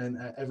UK, and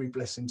every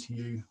blessing to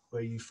you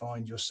where you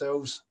find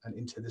yourselves and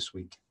into this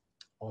week.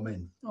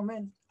 Amen.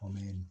 Amen.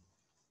 Amen.